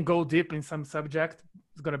 I can go deep in some subject.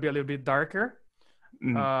 It's going to be a little bit darker.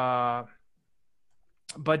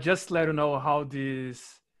 But just let you know how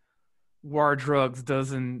this war drugs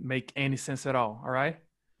doesn't make any sense at all right?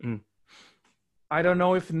 I don't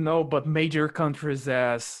know if you know, but major countries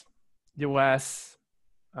as US,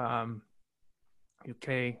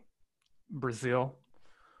 UK, Brazil,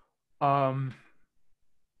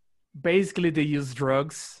 basically they use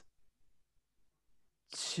drugs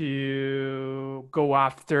to go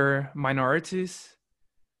after minorities,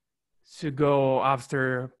 to go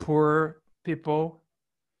after poor people,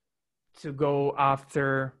 to go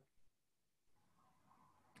after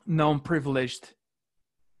non-privileged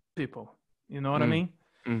people. You know what I mean?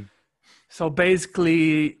 So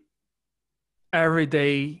basically, every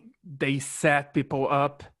day they set people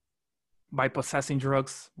up by possessing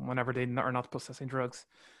drugs whenever they are not possessing drugs.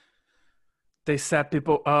 They set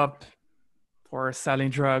people up for selling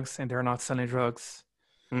drugs and they're not selling drugs.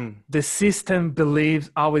 The system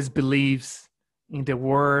always believes in the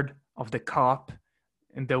word of the cop,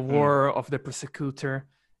 in the word of the prosecutor,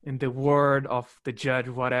 in the word of the judge,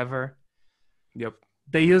 whatever. Yep.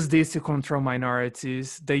 They use this to control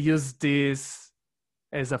minorities. They use this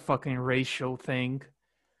as a fucking racial thing.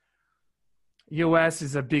 US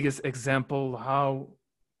is the biggest example how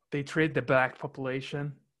they treat the black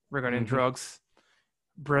population regarding drugs.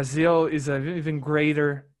 Brazil is an even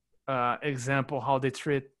greater example how they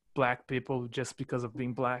treat black people just because of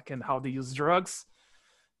being black, and how they use drugs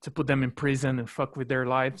to put them in prison and fuck with their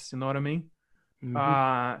lives. You know what I mean?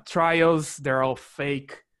 Trials, they're all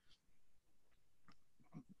fake.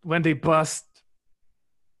 When they bust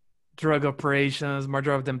drug operations,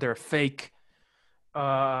 majority of them, they're fake.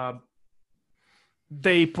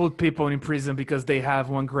 They put people in prison because they have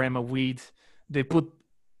 1 gram of weed. They put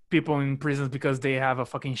people in prison because they have a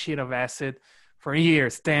fucking shit of acid for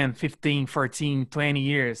years, 10, 15, 14, 20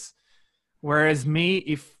 years. Whereas me,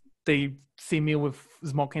 if they see me with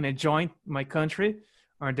smoking a joint in my country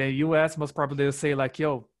or the US, most probably they'll say like,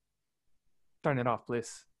 yo, turn it off,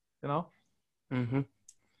 please. You know?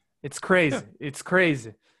 It's crazy. Yeah. It's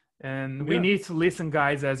crazy. And we need to listen,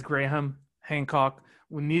 guys, as Graham Hancock.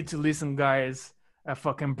 We need to listen, guys, at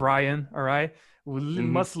fucking Brian, all right? We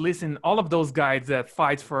must listen all of those guys that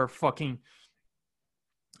fight for fucking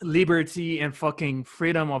liberty and fucking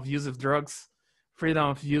freedom of use of drugs, freedom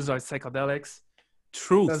of use of psychedelics.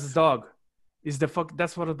 Truth. That's dog. Is the fuck?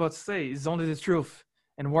 That's what I was about to say. It's only the truth.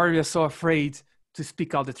 And why are you so afraid to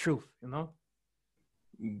speak out the truth? You know.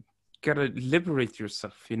 Gotta liberate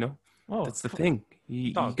yourself. You know. Oh, that's the thing.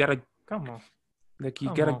 You gotta come on. Like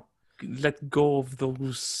you gotta let go of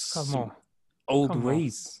those old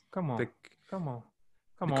ways. Come on. Like, come on.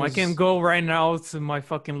 I can go right now to my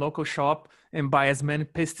fucking local shop and buy as many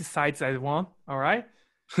pesticides as I want. All right.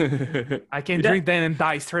 I can drink them and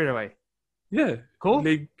die straight away. Yeah. Cool.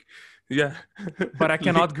 Yeah. But I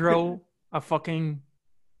cannot grow a fucking.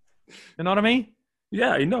 You know what I mean?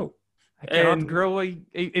 Yeah, I know. I cannot grow a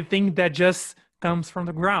thing that just comes from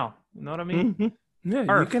the ground. You know what I mean? Mm-hmm.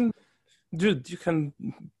 Yeah, you can. Dude, you can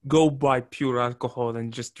go buy pure alcohol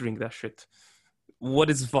and just drink that shit. What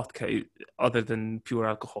is vodka other than pure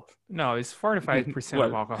alcohol? No, it's 45%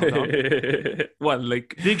 of alcohol. Well,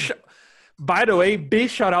 like... By the way, big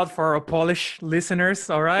shout out for our Polish listeners,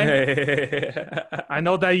 all right? I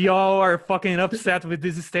know that y'all are fucking upset with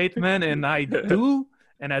this statement, and I do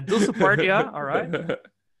support you, all right?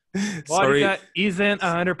 Vodka isn't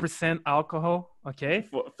 100% alcohol. Okay.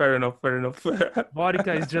 Fair enough.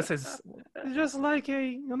 Vodka is just like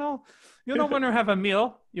when you have a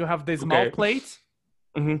meal, you have the small plate.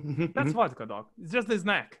 That's vodka, dog. It's just a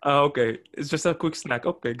snack. Okay. It's just a quick snack.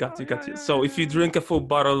 Okay, got you. So if you drink a full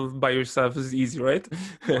bottle by yourself, it's easy, right?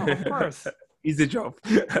 Of course. Easy job.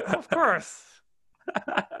 Of course.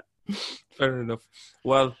 Fair enough.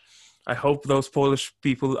 Well, I hope those Polish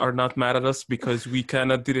people are not mad at us because we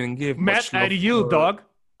kind of didn't give much love. Mad at you, dog.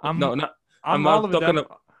 I'm not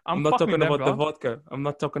talking about the vodka. I'm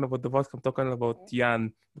not talking about the vodka. I'm talking about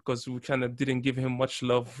Jan because we kind of didn't give him much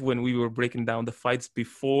love when we were breaking down the fights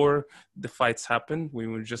before the fights happened. We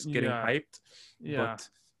were just getting hyped. Yeah. But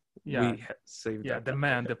we saved that. Yeah, the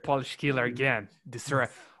man, the Polish killer again. Destroy.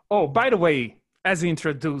 Oh, by the way, as he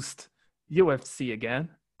introduced UFC again,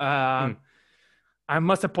 I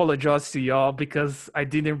must apologize to y'all because I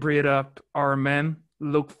didn't bring up our man,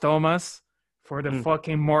 Luke Thomas, for the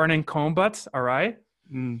fucking morning combat, all right?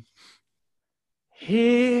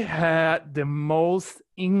 He had the most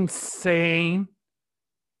insane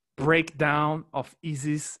breakdown of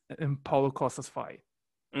Izzy's and Paulo Costa's fight.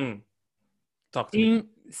 Talk to me.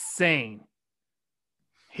 Insane.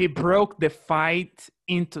 He broke the fight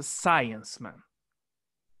into science, man.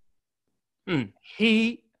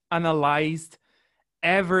 He analyzed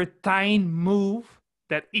every tiny move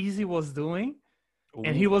that Izzy was doing,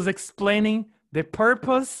 and he was explaining the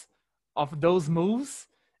purpose of those moves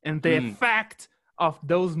and the effect of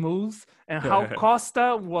those moves and how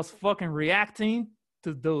Costa was fucking reacting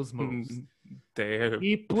to those moves. Damn.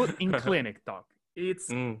 He put in clinic, dog.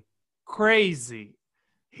 It's crazy.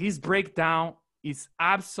 His breakdown is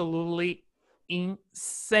absolutely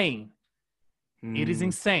insane. It is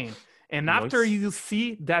insane. And after you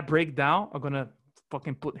see that breakdown, I'm going to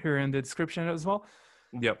fucking put here in the description as well.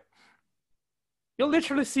 Yep. You'll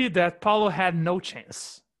literally see that Paulo had no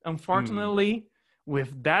chance. Unfortunately,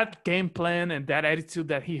 with that game plan and that attitude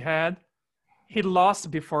that he had, he lost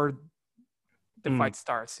before the fight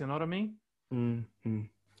starts. You know what I mean?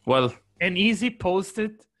 Well, and Izzy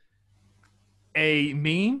posted a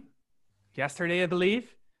meme yesterday, I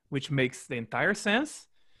believe, which makes the entire sense.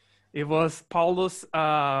 It was Paulo's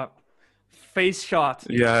face shot.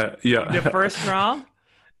 Yeah. In the first round.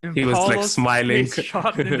 And he was Paulo's like smiling. Face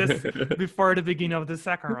shot before the beginning of the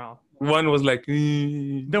second round. One was like,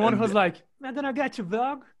 the one was like, man, then I got you,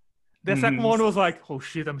 dog. The second one was like, oh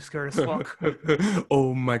shit, I'm scared as fuck.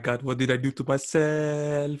 Oh my god, what did I do to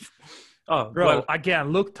myself? Oh, bro, well,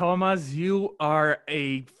 again, Luke Thomas, you are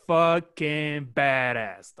a fucking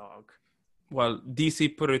badass, dog. Well,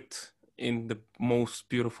 DC put it in the most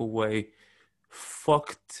beautiful way.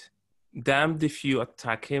 Fucked. Damned if you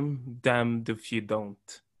attack him, damned if you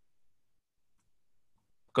don't.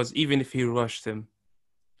 Because even if he rushed him.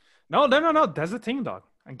 No. That's the thing, dog.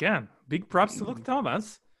 Again, big props to Luke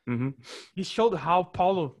Thomas. He showed how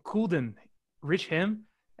Paulo couldn't reach him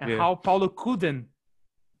and how Paulo couldn't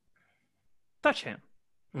touch him.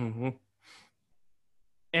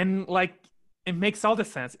 And like, it makes all the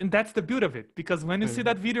sense. And that's the beauty of it. Because when you see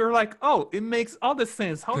that video, you're like, oh, it makes all the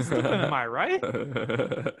sense. How stupid am I, right?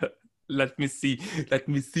 Let me see.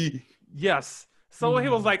 Yes. So he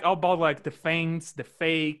was like all about like the feints, the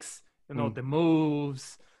fakes, the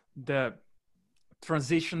moves, the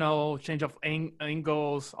transitional change of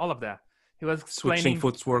angles, all of that. He was explaining switching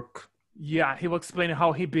footwork. Yeah, he was explaining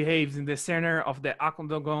how he behaves in the center of the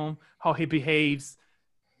octagon, how he behaves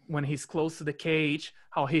when he's close to the cage,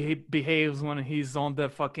 how he behaves when he's on the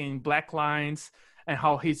fucking black lines, and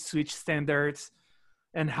how he switch standards,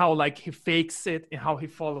 and how like he fakes it and how he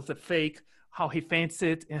follows the fake how he feints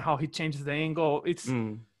it and how he changes the angle. It's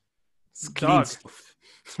clean stuff.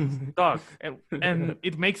 Dog. And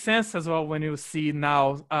it makes sense as well when you see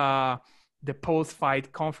now the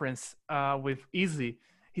post-fight conference with Izzy.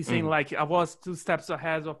 He's saying like, I was 2 steps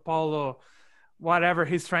ahead of Paulo. Whatever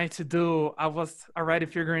he's trying to do, I was already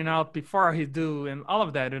figuring out before he do, and all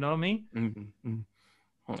of that. You know what I mean?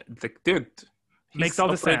 Like, dude, makes all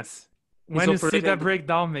the sense. When you see that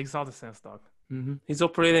breakdown, makes all the sense, dog. He's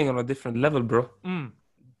operating on a different level, bro.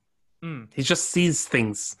 He just sees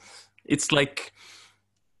things. It's like,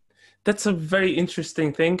 that's a very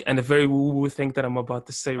interesting thing and a very woo-woo thing that I'm about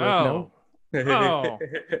to say right now. Oh,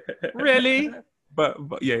 really? But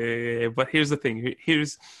yeah. But here's the thing.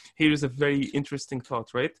 Here's a very interesting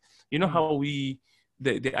thought, right? You know how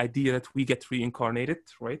the idea that we get reincarnated,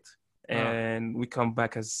 right? And we come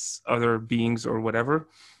back as other beings or whatever.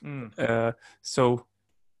 So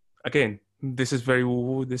again, this is very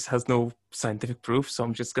woo-woo. This has no scientific proof, so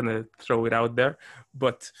I'm just gonna throw it out there.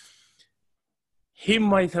 But he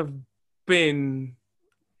might have been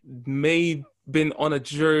on a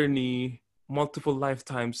journey multiple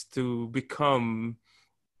lifetimes to become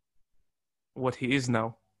what he is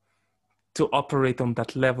now, to operate on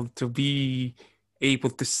that level, to be able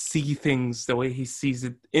to see things the way he sees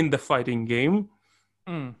it in the fighting game.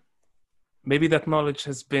 Maybe that knowledge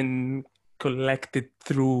has been collected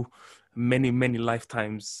through many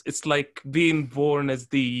lifetimes. It's like being born as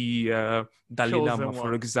the Dalai Lama,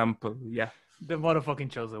 for example. Yeah, the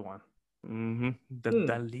motherfucking chosen one. The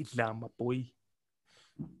Dalai Lama, boy.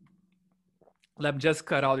 Let me just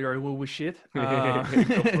cut out your woo-woo shit. No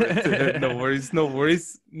worries.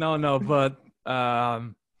 No, but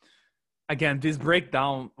again, this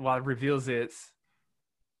breakdown, what reveals is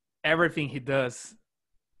everything he does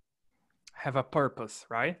have a purpose,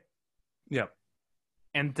 right? Yeah.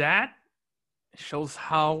 And that shows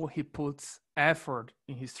how he puts effort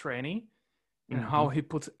in his training and how he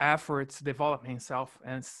puts effort to develop himself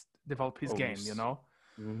and develop his game, you know?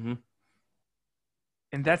 And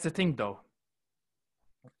that's the thing, though.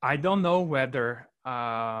 I don't know whether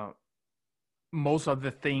most of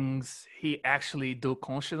the things he actually do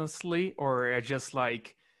consciously or are just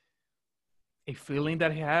like a feeling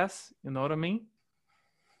that he has, you know what I mean?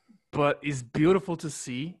 But it's beautiful to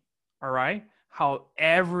see, all right, how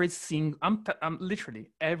every single, I'm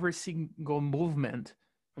literally, every single movement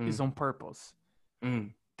is on purpose.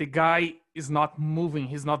 The guy is not moving,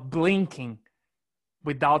 he's not blinking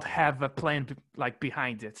without have a plan like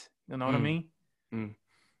behind it, you know what I mean?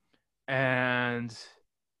 And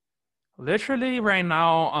literally right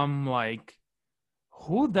now, I'm like,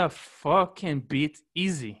 who the fuck can beat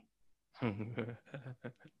Izzy?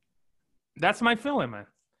 That's my feeling, man.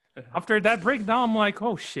 After that breakdown, I'm like,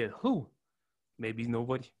 oh shit, who? Maybe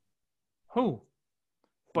nobody. Who?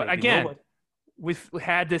 But maybe again, nobody. We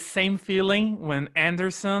had the same feeling when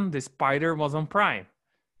Anderson, the Spider, was on Prime.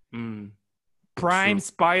 Prime, true.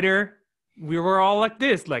 Spider, we were all like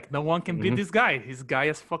this, like no one can beat this guy. His guy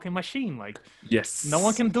is fucking machine. Like, yes, no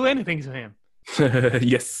one can do anything to him.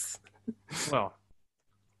 Yes. Well,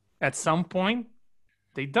 at some point,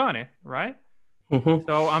 they done it, right?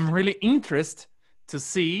 So I'm really interested to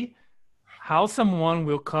see how someone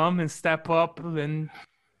will come and step up and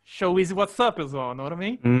show Izzy what's up as well. Know what I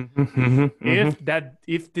mean?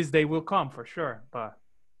 If this day will come for sure, but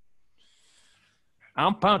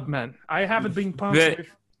I'm pumped, man. I haven't been pumped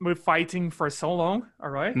with fighting for so long. All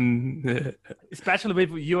right, especially with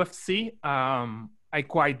UFC. I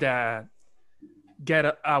quite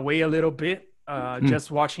get away a little bit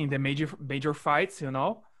just watching the major fights. You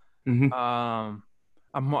know, I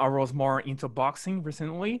was more into boxing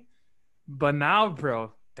recently, but now,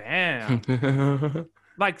 bro, damn.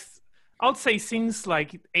 Like, I would say since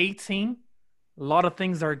like 18, a lot of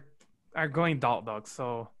things are going dog.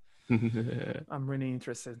 So I'm really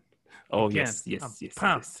interested. Oh, again,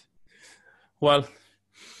 yes. Well,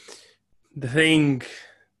 the thing,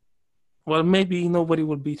 maybe nobody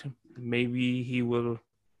will beat him. Maybe he will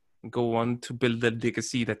go on to build a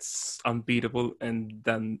legacy that's unbeatable, and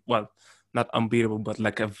then, not unbeatable, but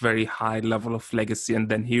like a very high level of legacy, and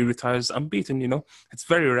then he retires unbeaten. You know, it's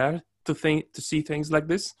very rare to see things like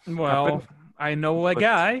this. Well, happen. I know a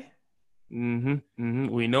guy.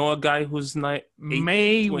 We know a guy who's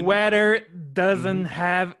Mayweather doesn't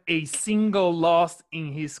have a single loss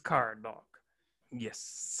in his card, dog. Yes,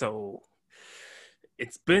 so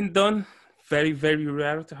it's been done. Very, very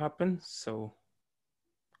rare to happen. So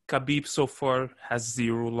Khabib so far has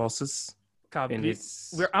 0 losses.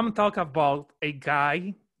 I'm talking about a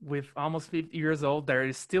guy with almost 50 years old that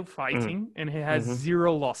is still fighting, and he has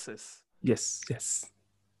 0 losses. Yes.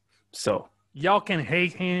 So Y'all can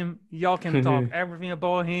hate him. Y'all can talk everything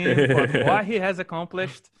about him. But what he has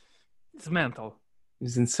accomplished, it's mental.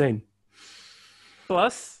 It's insane.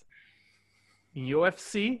 Plus, in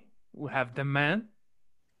UFC, we have the man,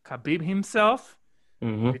 Khabib himself,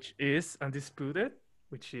 which is undisputed,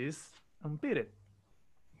 which is unbeaten.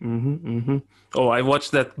 Oh, I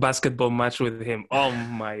watched that basketball match with him. Oh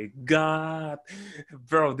my God.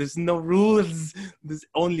 Bro, there's no rules. There's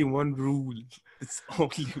only one rule. It's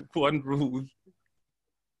only one rule.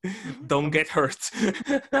 Don't get hurt.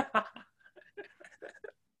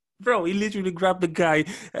 Bro, he literally grabbed the guy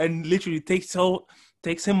and literally takes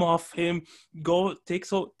him off him,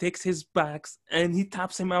 takes his backs, and he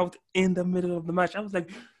taps him out in the middle of the match. I was like,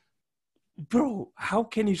 bro, how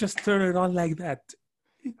can you just turn it on like that?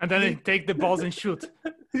 And then take the balls and shoot.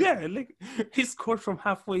 Yeah, like he scored from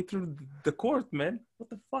halfway through the court, man.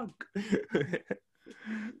 What the fuck?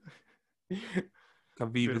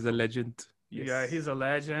 Khabib is a legend. Yes. Yeah, he's a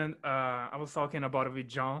legend. I was talking about it with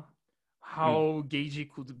John, how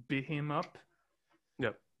Gaethje could beat him up.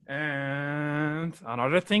 Yep. And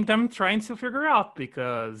another thing I'm trying to figure out,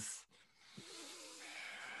 because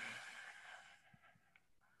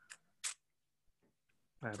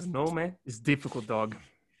I don't know, man. It's difficult, dog.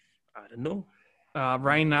 I don't know.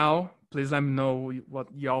 Right now, please let me know what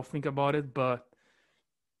y'all think about it. But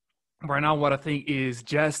right now, what I think is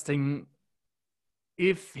Justin,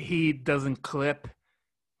 if he doesn't clip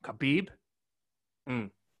Khabib,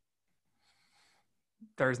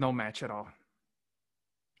 there's no match at all.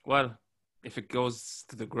 Well, if it goes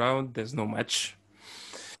to the ground, there's no match.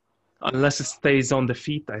 Unless it stays on the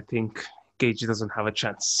feet, I think Gaethje doesn't have a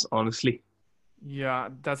chance, honestly. Yeah,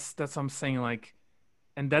 that's what I'm saying. Like,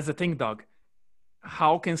 and that's the thing, dog.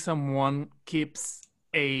 How can someone keeps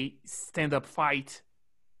a stand-up fight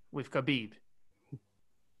with Khabib?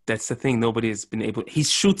 That's the thing. Nobody has been able. He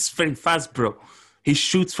shoots very fast, bro. He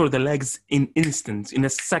shoots for the legs in instant. In a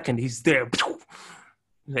second, he's there.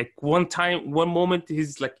 Like one moment,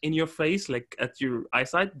 he's like in your face, like at your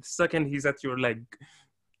eyesight. The second, he's at your leg.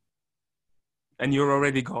 And you're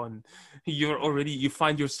already gone. You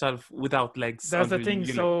find yourself without legs. That's the thing.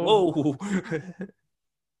 So, whoa.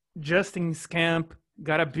 Justin's camp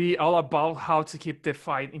gotta be all about how to keep the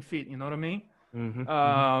fight in fit. You know what I mean?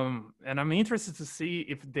 And I'm interested to see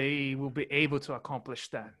if they will be able to accomplish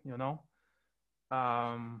that. You know,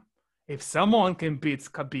 if someone can beat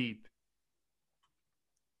Khabib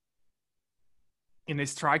in a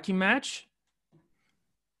striking match,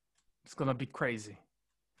 it's gonna be crazy.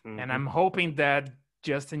 And I'm hoping that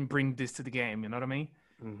Justin bring this to the game. You know what I mean?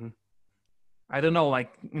 I don't know,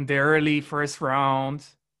 like in the early first round,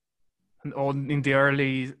 or in the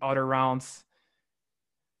early other rounds,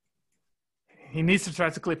 he needs to try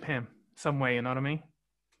to clip him some way. You know what I mean?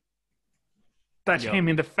 Touch him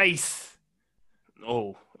in the face.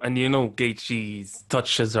 Oh, and you know Gaethje's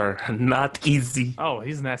touches are not easy. Oh,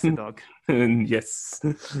 he's nasty, dog. Yes.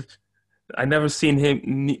 I never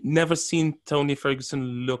seen Tony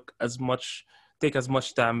Ferguson take as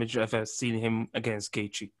much damage as I've seen him against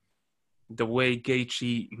Gaethje. The way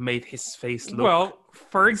Gaethje made his face look. Well,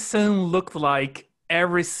 Ferguson looked like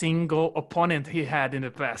every single opponent he had in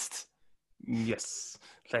the past. Yes,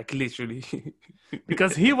 like literally.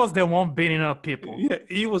 Because he was the one beating up people. Yeah,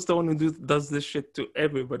 he was the one who does this shit to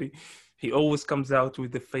everybody. He always comes out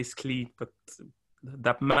with the face clean, but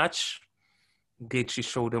that match, Gaethje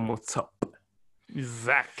showed him what's up.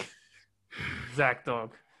 Zach,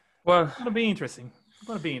 dog. Well, it's gonna be interesting.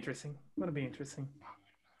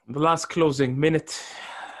 The last closing minute.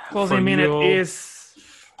 Is,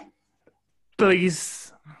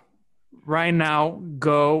 please, right now,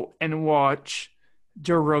 go and watch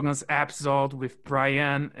Joe Rogan's episode with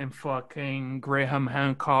Brian and fucking Graham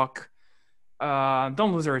Hancock.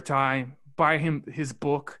 Don't lose your time. Buy him his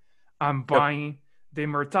book. I'm buying The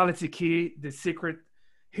Immortality Key, The Secret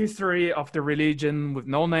History of the Religion with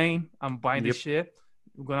No Name. I'm buying this shit.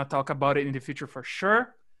 We're going to talk about it in the future for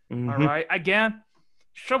sure. All right. Again,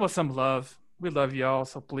 show us some love. We love y'all.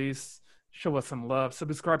 So please show us some love.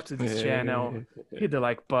 Subscribe to this channel. Hit the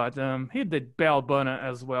like button. Hit the bell button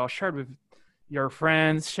as well. Share it with your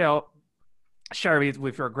friends. Share it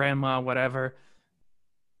with your grandma, whatever.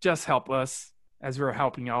 Just help us as we're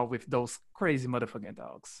helping y'all with those crazy motherfucking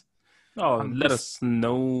dogs. Let us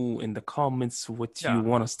know in the comments what you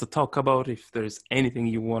want us to talk about. If there's anything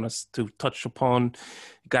you want us to touch upon,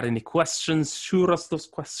 got any questions, shoot us those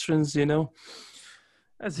questions, you know.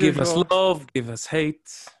 Give us love, give us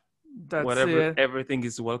hate. That's whatever, it. Everything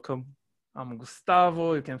is welcome. I'm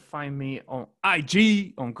Gustavo. You can find me on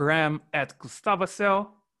IG, on Gram, at GustavoCell.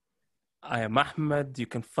 I am Ahmed. You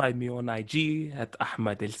can find me on IG at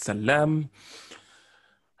Ahmed El Salam.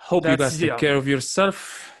 Hope you guys take care of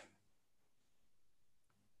yourself.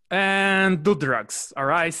 And do drugs. All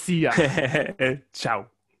right. See ya. Ciao.